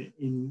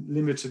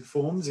limited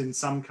forms in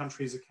some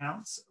countries'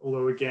 accounts.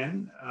 Although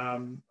again,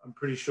 I'm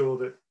pretty sure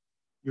that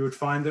you would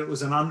find that it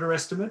was an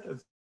underestimate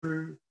of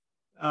true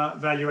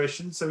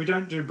valuation. So we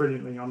don't do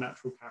brilliantly on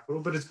natural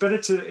capital, but it's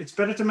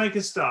better to make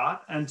a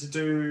start and to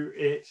do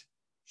it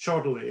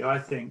shoddily, I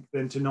think,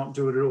 than to not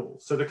do it at all.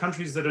 So the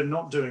countries that are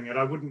not doing it,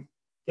 I wouldn't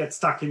get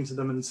stuck into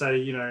them and say,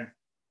 you know,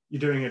 you're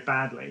doing it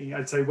badly.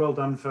 I'd say well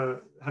done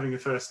for having a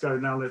first go.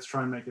 Now let's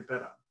try and make it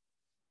better.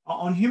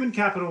 On human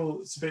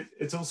capital,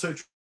 it's also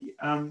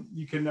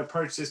you can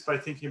approach this by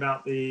thinking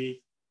about the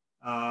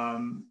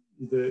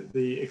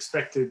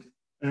expected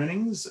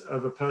earnings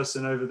of a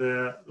person over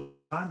their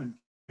time and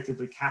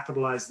effectively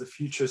capitalize the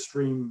future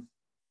stream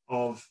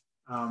of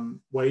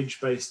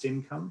wage-based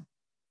income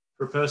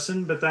for a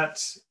person. But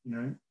that's,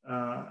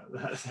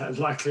 that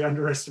likely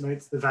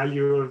underestimates the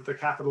value of the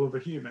capital of a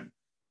human.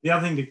 The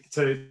other thing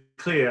to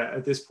clear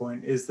at this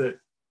point is that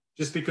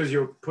just because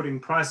you're putting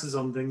prices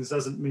on things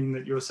doesn't mean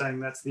that you're saying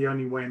that's the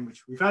only way in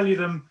which we value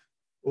them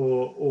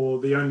or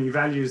the only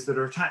values that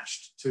are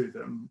attached to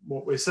them.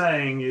 What we're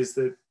saying is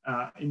that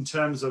in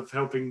terms of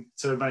helping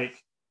to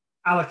make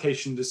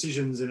allocation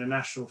decisions in a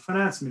national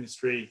finance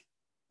ministry,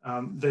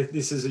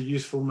 this is a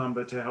useful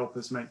number to help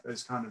us make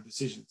those kind of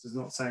decisions. It's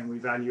not saying we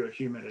value a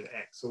human at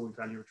X or we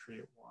value a tree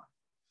at Y.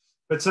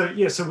 But so,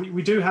 yeah, so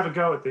we do have a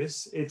go at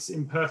this. It's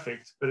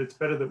imperfect, but it's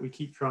better that we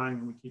keep trying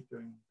and we keep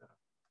doing it better.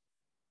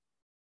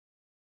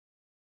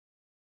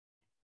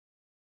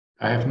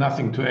 I have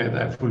nothing to add.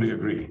 I fully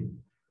agree.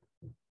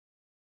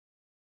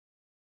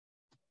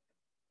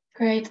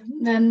 Great.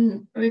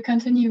 Then we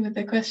continue with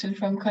the question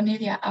from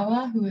Cornelia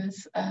Auer, who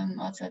is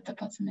also at the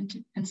Potsdam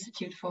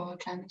Institute for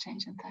Climate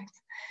Change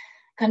Impacts.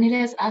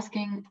 Cornelia is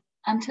asking,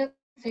 until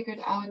we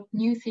figured out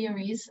new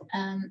theories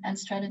and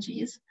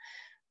strategies,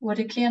 would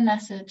a clear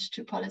message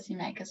to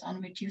policymakers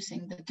on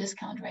reducing the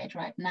discount rate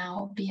right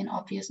now be an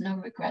obvious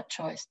no-regret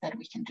choice that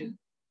we can do?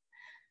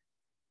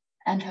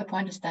 And her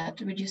point is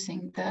that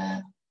reducing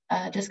the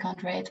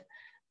discount rate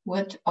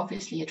would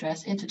obviously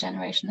address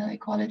intergenerational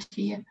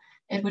equality.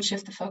 It would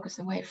shift the focus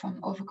away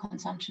from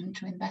overconsumption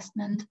to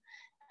investment,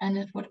 and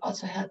it would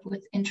also help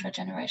with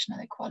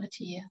intragenerational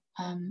equality,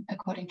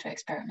 according to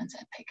experiments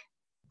at PIC.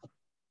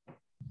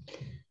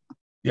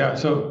 Yeah,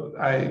 so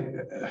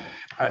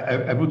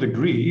I would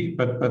agree,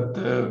 but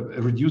a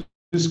reduced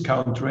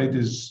discount rate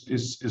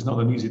is not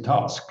an easy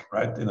task,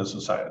 right, in a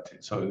society.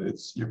 So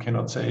you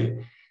cannot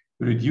say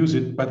reduce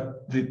it,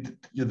 but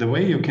the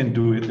way you can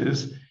do it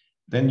is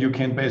then you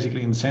can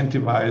basically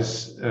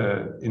incentivize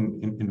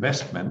in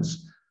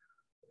investments.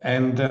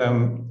 And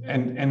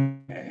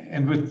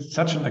with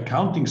such an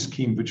accounting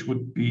scheme, which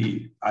would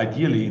be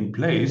ideally in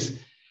place,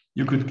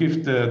 you could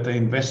give the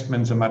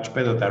investments a much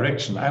better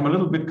direction. I'm a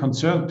little bit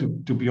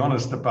concerned, to be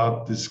honest,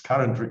 about this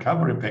current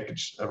recovery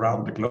package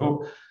around the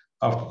globe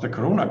after the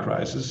Corona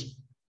crisis.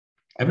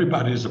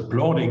 Everybody is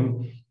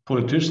applauding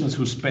politicians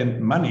who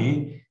spend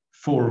money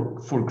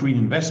for green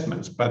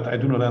investments, but I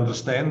do not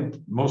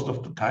understand most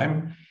of the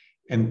time,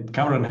 and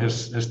Cameron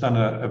has done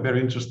a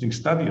very interesting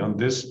study on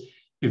this,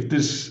 if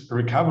these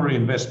recovery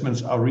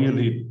investments are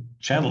really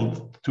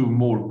channeled to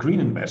more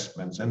green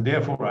investments. And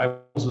therefore, I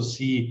also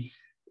see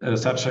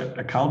such an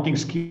accounting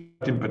scheme,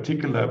 in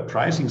particular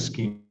pricing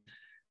scheme,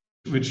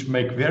 which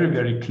make very,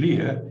 very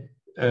clear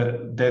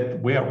that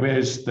where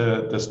is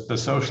the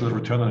social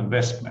return on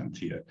investment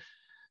here.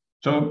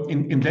 So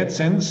in that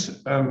sense,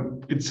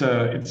 it's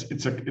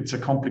a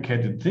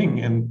complicated thing,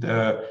 and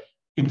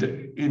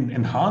in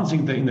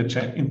enhancing the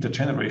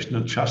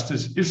intergenerational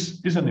justice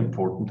is an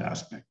important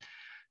aspect.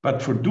 But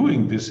for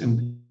doing this,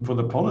 and for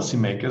the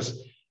policymakers,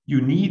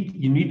 you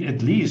need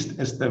at least,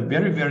 as the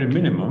very, very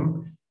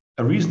minimum,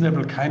 a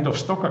reasonable kind of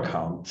stock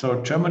account.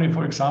 So Germany,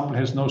 for example,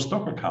 has no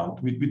stock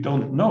account. We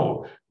don't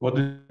know what is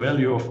the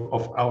value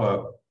of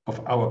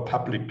our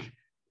public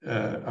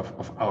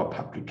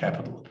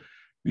capital.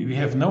 We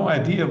have no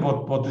idea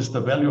what is the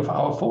value of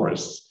our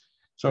forests.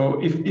 So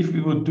if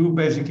we would do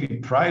basically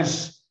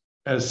price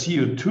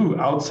CO2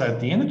 outside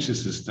the energy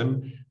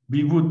system,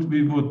 we would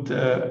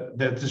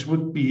that this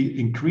would be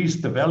increase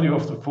the value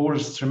of the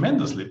forests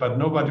tremendously, but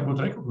nobody would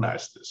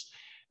recognize this.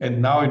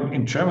 And now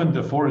in Germany,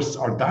 the forests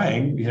are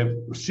dying. We have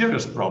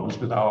serious problems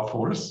with our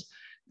forests,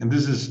 and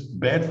this is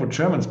bad for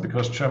Germans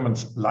because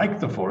Germans like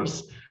the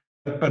forests.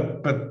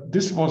 But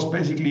this was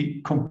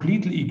basically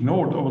completely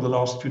ignored over the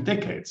last few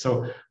decades.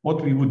 So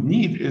what we would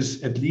need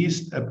is at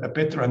least a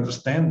better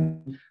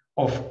understanding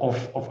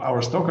of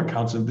our stock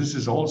accounts, and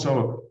this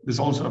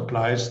also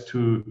applies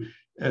to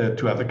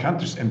other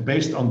countries. And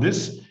based on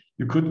this,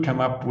 you could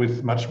come up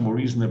with much more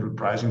reasonable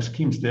pricing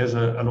schemes. There's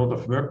a lot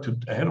of work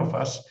ahead of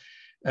us.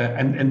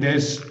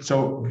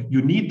 So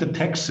you need the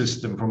tax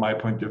system, from my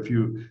point of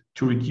view,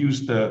 to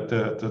reduce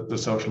the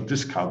social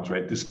discount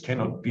rate. This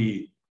cannot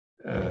be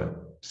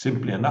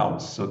simply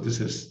announced. So this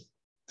has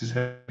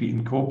to be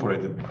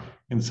incorporated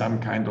in some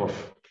kind of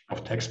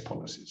tax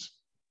policies.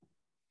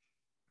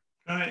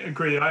 I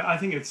agree. I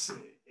think it's,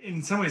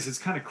 in some ways, it's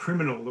kind of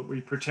criminal that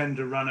we pretend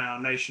to run our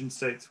nation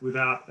states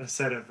without a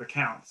set of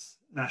accounts,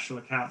 national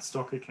accounts,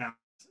 stock accounts.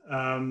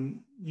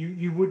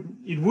 It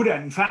would,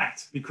 in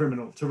fact, be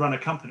criminal to run a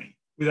company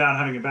without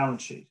having a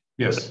balance sheet.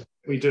 Yes.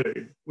 We do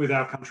with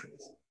our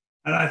countries.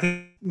 And I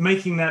think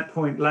making that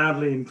point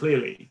loudly and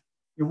clearly,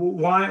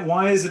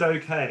 why is it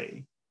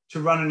okay to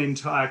run an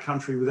entire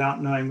country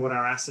without knowing what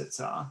our assets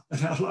are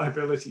and our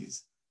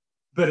liabilities?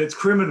 But it's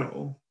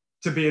criminal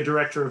to be a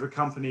director of a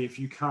company if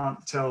you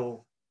can't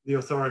tell the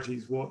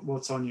authorities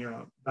what's on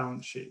your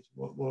balance sheet,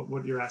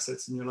 what your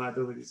assets and your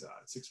liabilities are.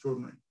 It's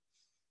extraordinary.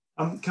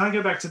 Can I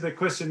go back to the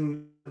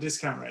question of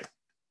discount rate?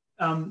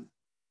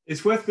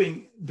 It's worth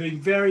being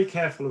very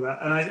careful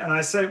about, and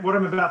I say what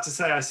I'm about to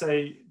say, I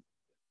say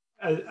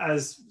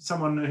as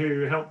someone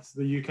who helped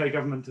the UK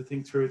government to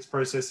think through its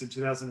process in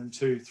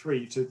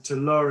 2002-3 to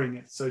lowering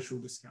its social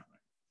discount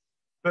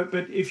rate.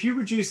 But if you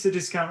reduce the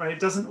discount rate, it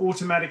doesn't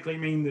automatically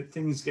mean that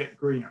things get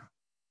greener.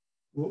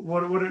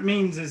 What it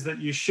means is that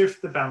you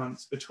shift the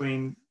balance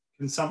between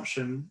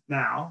consumption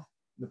now,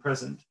 the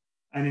present,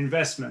 and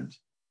investment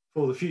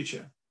for the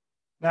future.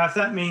 Now, if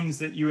that means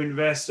that you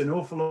invest an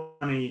awful lot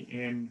of money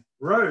in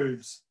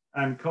roads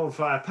and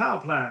coal-fired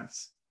power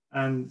plants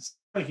and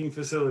making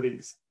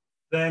facilities,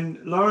 then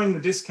lowering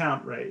the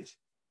discount rate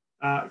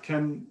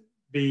can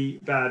be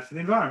bad for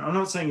the environment. I'm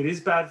not saying it is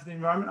bad for the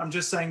environment. I'm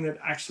just saying that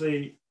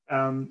actually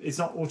it's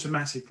not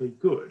automatically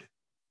good.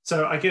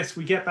 So I guess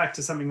we get back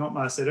to something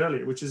Ottmar said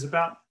earlier, which is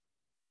about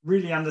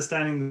really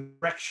understanding the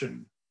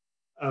direction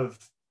of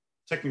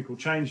technical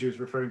change he was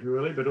referring to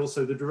earlier, but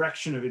also the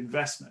direction of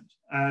investment.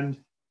 And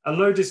a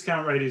low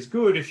discount rate is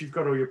good if you've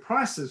got all your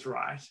prices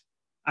right,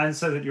 and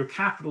so that your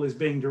capital is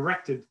being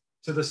directed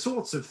to the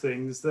sorts of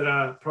things that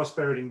are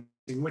prosperity,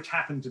 which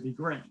happen to be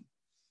green.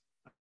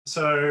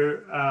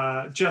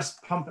 So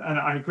just pump, and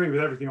I agree with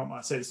everything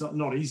Ottmar said, it's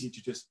not easy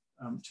to just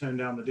turn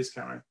down the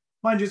discount rate.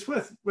 Mind you, it's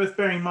worth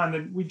bearing in mind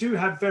that we do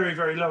have very,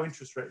 very low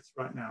interest rates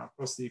right now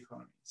across the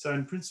economy. So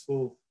in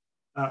principle,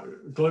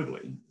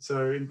 globally,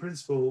 so in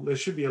principle, there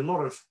should be a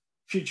lot of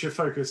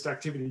future-focused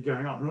activity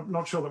going on. I'm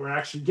not sure that we're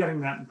actually getting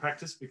that in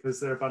practice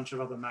because there are a bunch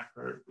of other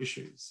macro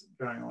issues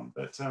going on.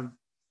 But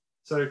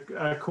so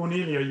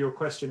Cornelia, your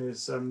question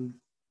is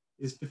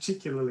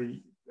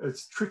particularly,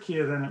 it's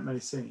trickier than it may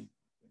seem.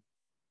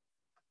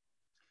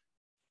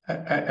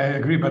 I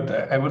agree, but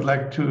I would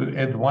like to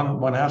add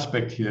one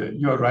aspect here.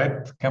 You are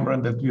right,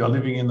 Cameron, that we are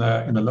living in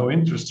a low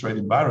interest rate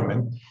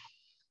environment,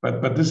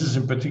 but this is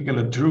in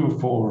particular true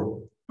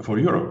for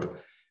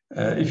Europe.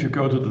 If you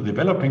go to the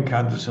developing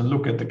countries and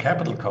look at the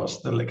capital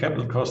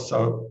costs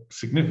are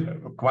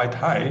significant, quite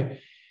high,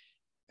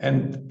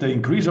 and the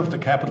increase of the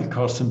capital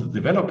costs in the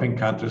developing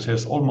countries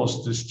has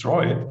almost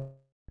destroyed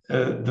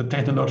the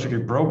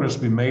technological progress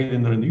we made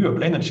in the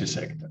renewable energy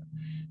sector.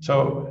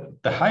 So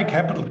the high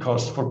capital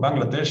costs for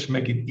Bangladesh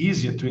make it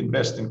easier to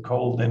invest in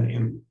coal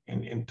than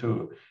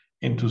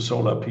into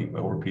solar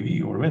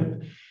PV or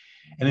wind.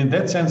 And in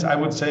that sense, I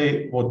would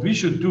say what we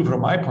should do from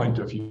my point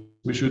of view,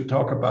 we should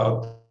talk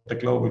about the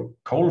global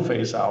coal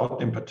phase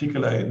out, in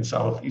particular in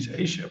Southeast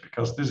Asia,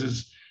 because this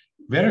is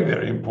very,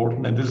 very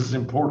important. And this is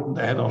important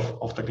ahead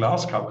of the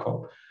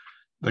Glasgow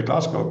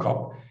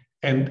COP.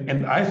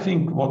 And I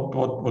think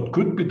what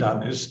could be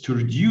done is to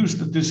reduce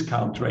the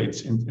discount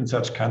rates in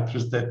such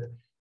countries that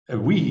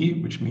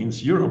which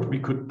means Europe, we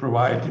could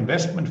provide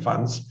investment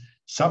funds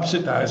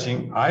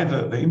subsidizing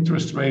either the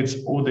interest rates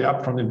or the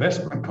upfront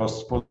investment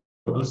costs for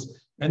those.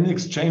 And in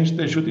exchange,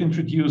 they should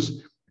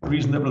introduce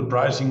reasonable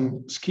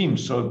pricing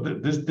schemes. So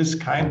this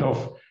kind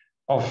of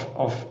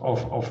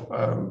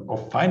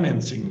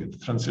financing the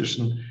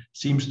transition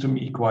seems to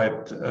me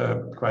quite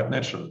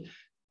natural.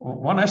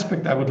 One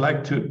aspect I would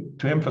like to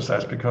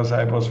emphasize, because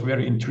I was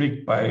very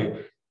intrigued by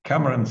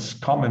Cameron's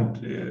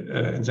comment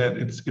and said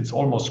it's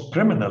almost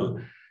criminal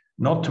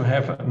not to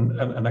have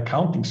an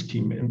accounting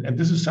scheme. And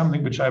this is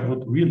something which I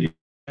would really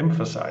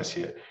emphasize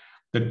here.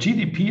 The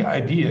GDP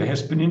idea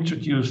has been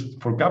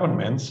introduced for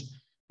governments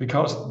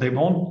because they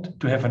want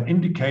to have an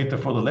indicator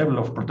for the level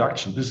of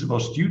production. This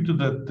was due to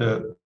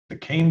the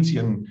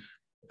Keynesian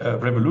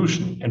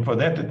revolution, and for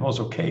that it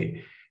was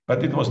okay.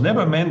 But it was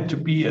never meant to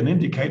be an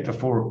indicator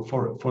for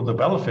the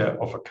welfare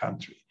of a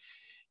country.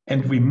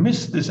 And we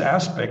miss this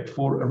aspect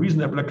for a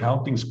reasonable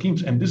accounting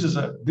schemes. And this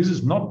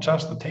is not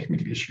just a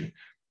technical issue.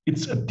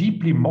 It's a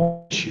deeply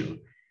moral issue.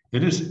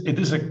 It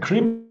is a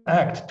criminal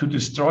act to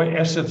destroy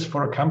assets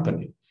for a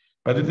company,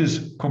 but it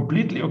is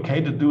completely okay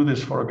to do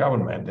this for a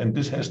government, and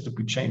this has to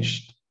be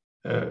changed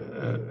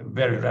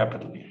very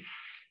rapidly.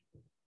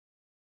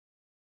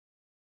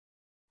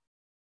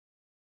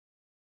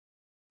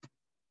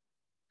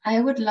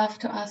 I would love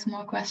to ask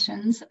more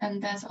questions,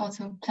 and there's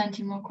also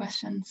plenty more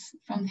questions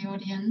from the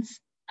audience.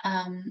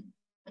 I'm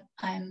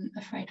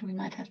afraid we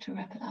might have to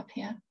wrap it up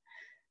here.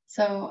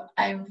 So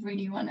I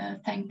really want to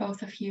thank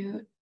both of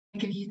you,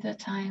 give you the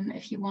time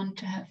if you want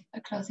to have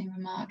a closing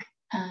remark.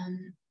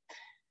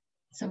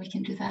 So we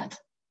can do that.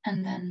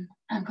 And then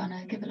I'm going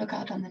to give a look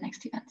out on the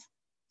next events.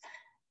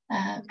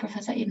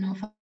 Professor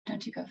Edenhofer,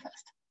 don't you go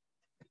first?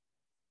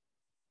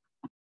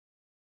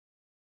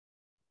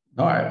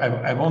 No,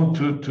 I want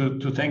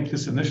to thank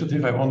this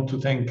initiative. I want to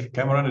thank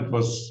Cameron. It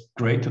was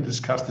great to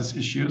discuss these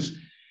issues.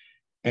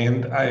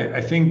 And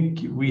I think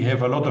we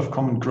have a lot of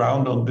common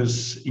ground on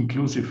this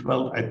inclusive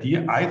wealth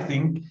idea. I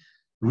think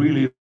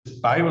really the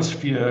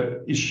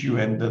biosphere issue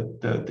and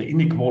the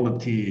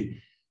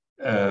inequality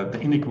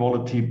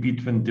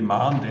between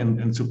demand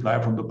and supply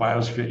from the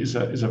biosphere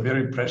is a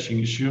very pressing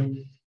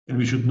issue. And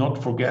we should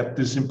not forget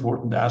this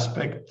important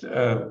aspect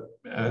to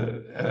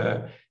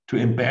to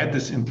embed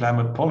this in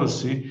climate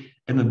policy.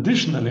 And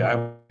additionally, I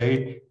would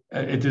say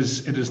it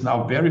is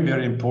now very,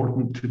 very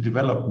important to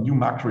develop new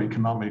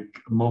macroeconomic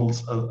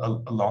models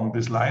along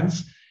these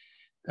lines.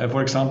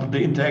 For example,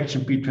 the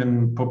interaction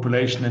between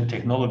population and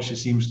technology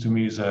seems to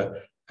me is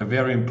a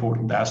very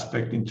important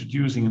aspect,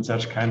 introducing in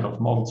such kind of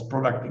models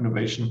product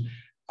innovation.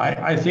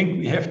 I think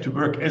we have to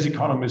work as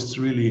economists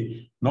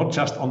really not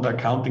just on the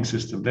accounting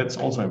system. That's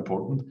also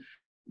important.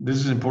 This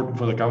is important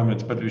for the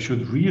governments, but we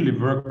should really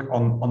work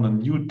on a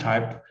new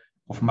type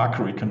of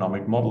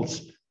macroeconomic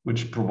models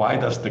which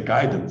provide us the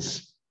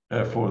guidance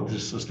for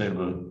these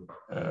sustainable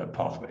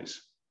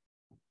pathways.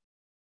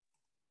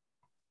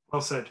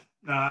 Well said.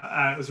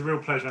 It was a real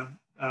pleasure,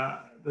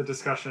 the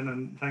discussion,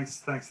 and thanks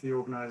to the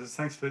organisers.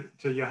 Thanks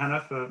to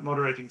Johanna for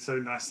moderating so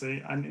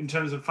nicely. And in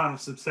terms of final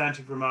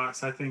substantive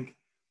remarks, I think,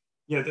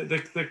 yeah,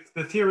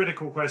 the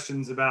theoretical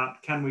questions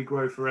about can we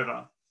grow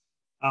forever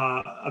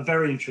are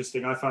very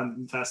interesting. I find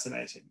them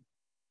fascinating.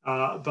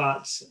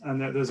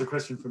 And there's a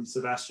question from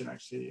Sebastian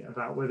actually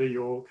about whether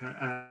you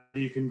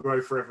can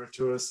grow forever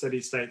to a steady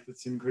state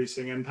that's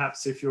increasing, and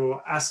perhaps if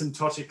you're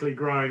asymptotically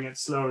growing at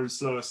slower and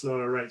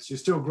slower rates, you're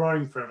still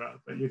growing forever,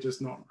 but you're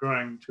just not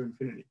growing to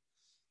infinity.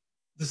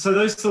 So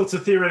those sorts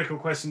of theoretical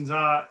questions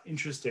are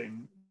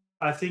interesting.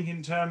 I think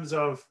in terms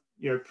of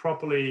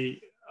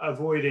properly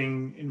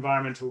avoiding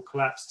environmental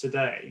collapse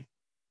today,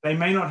 they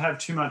may not have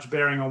too much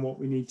bearing on what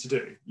we need to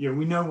do.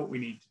 We know what we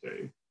need to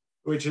do,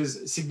 which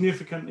is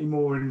significantly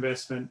more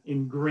investment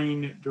in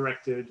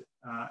green-directed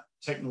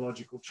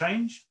technological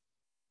change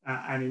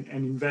and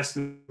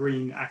investment in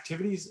green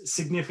activities,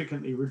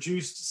 significantly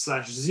reduced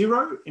 /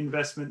 zero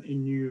investment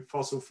in new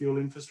fossil fuel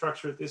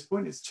infrastructure at this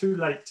point. It's too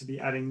late to be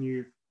adding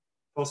new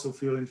fossil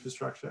fuel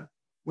infrastructure.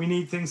 We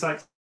need things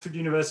like Oxford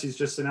University's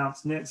just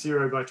announced net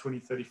zero by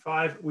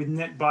 2035 with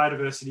net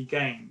biodiversity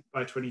gain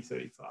by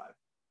 2035.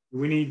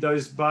 We need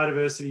those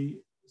biodiversity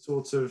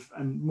sorts of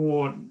and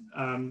more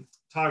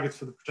targets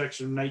for the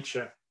protection of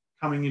nature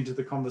coming into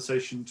the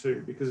conversation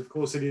too, because of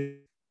course it is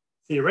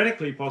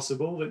theoretically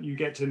possible that you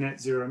get to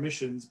net zero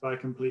emissions by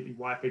completely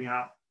wiping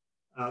out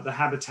the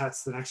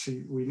habitats that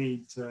actually we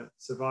need to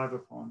survive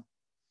upon,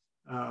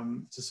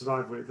 to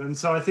survive with. And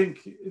so I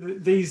think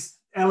these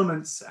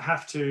elements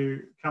have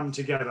to come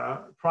together.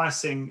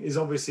 Pricing is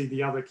obviously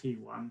the other key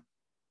one.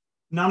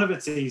 None of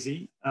it's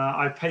easy.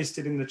 I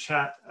pasted in the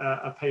chat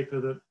a paper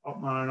that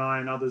Ottmar and I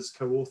and others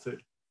co-authored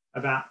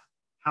about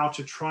how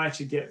to try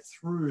to get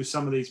through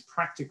some of these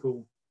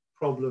practical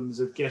problems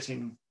of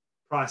getting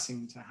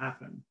pricing to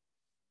happen.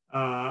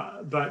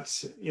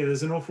 But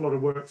there's an awful lot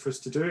of work for us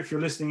to do. If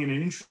you're listening and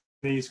interested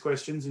in these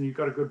questions and you've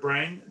got a good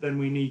brain, then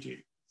we need you.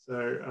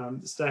 So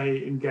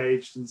stay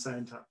engaged and stay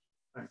in touch.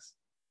 Thanks.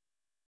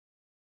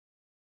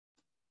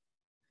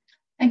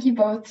 Thank you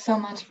both so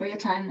much for your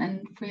time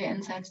and for your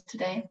insights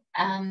today.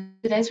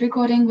 Today's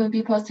recording will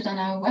be posted on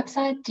our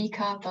website,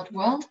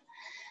 decarb.world.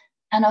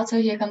 And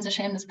also here comes a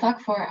shameless plug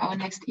for our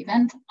next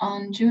event.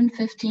 On June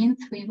 15th,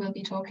 we will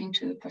be talking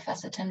to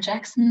Professor Tim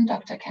Jackson,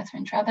 Dr.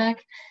 Catherine Traback,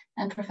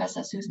 and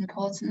Professor Susan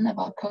Paulson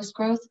about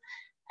post-growth.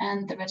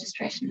 And the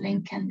registration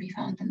link can be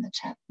found in the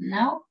chat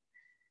now.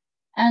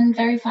 And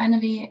very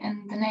finally,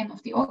 in the name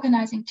of the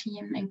organizing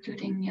team,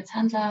 including Nils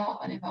Handler,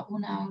 Oliver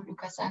Runau,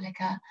 Lukas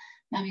Saleka,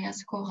 Maria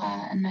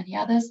Skora, and many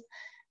others,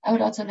 I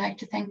would also like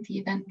to thank the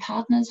event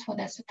partners for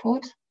their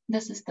support.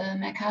 This is the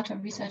Mercator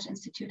Research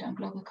Institute on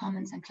Global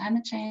Commons and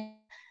Climate Change,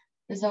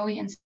 the Zoe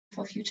Institute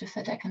for Future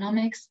Fit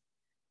Economics,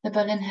 the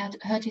Berlin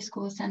Hertie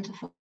School Center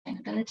for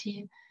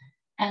Sustainability,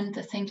 and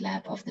the Think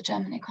Lab of the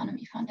German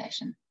Economy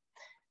Foundation.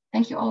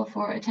 Thank you all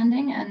for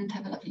attending and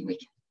have a lovely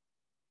week.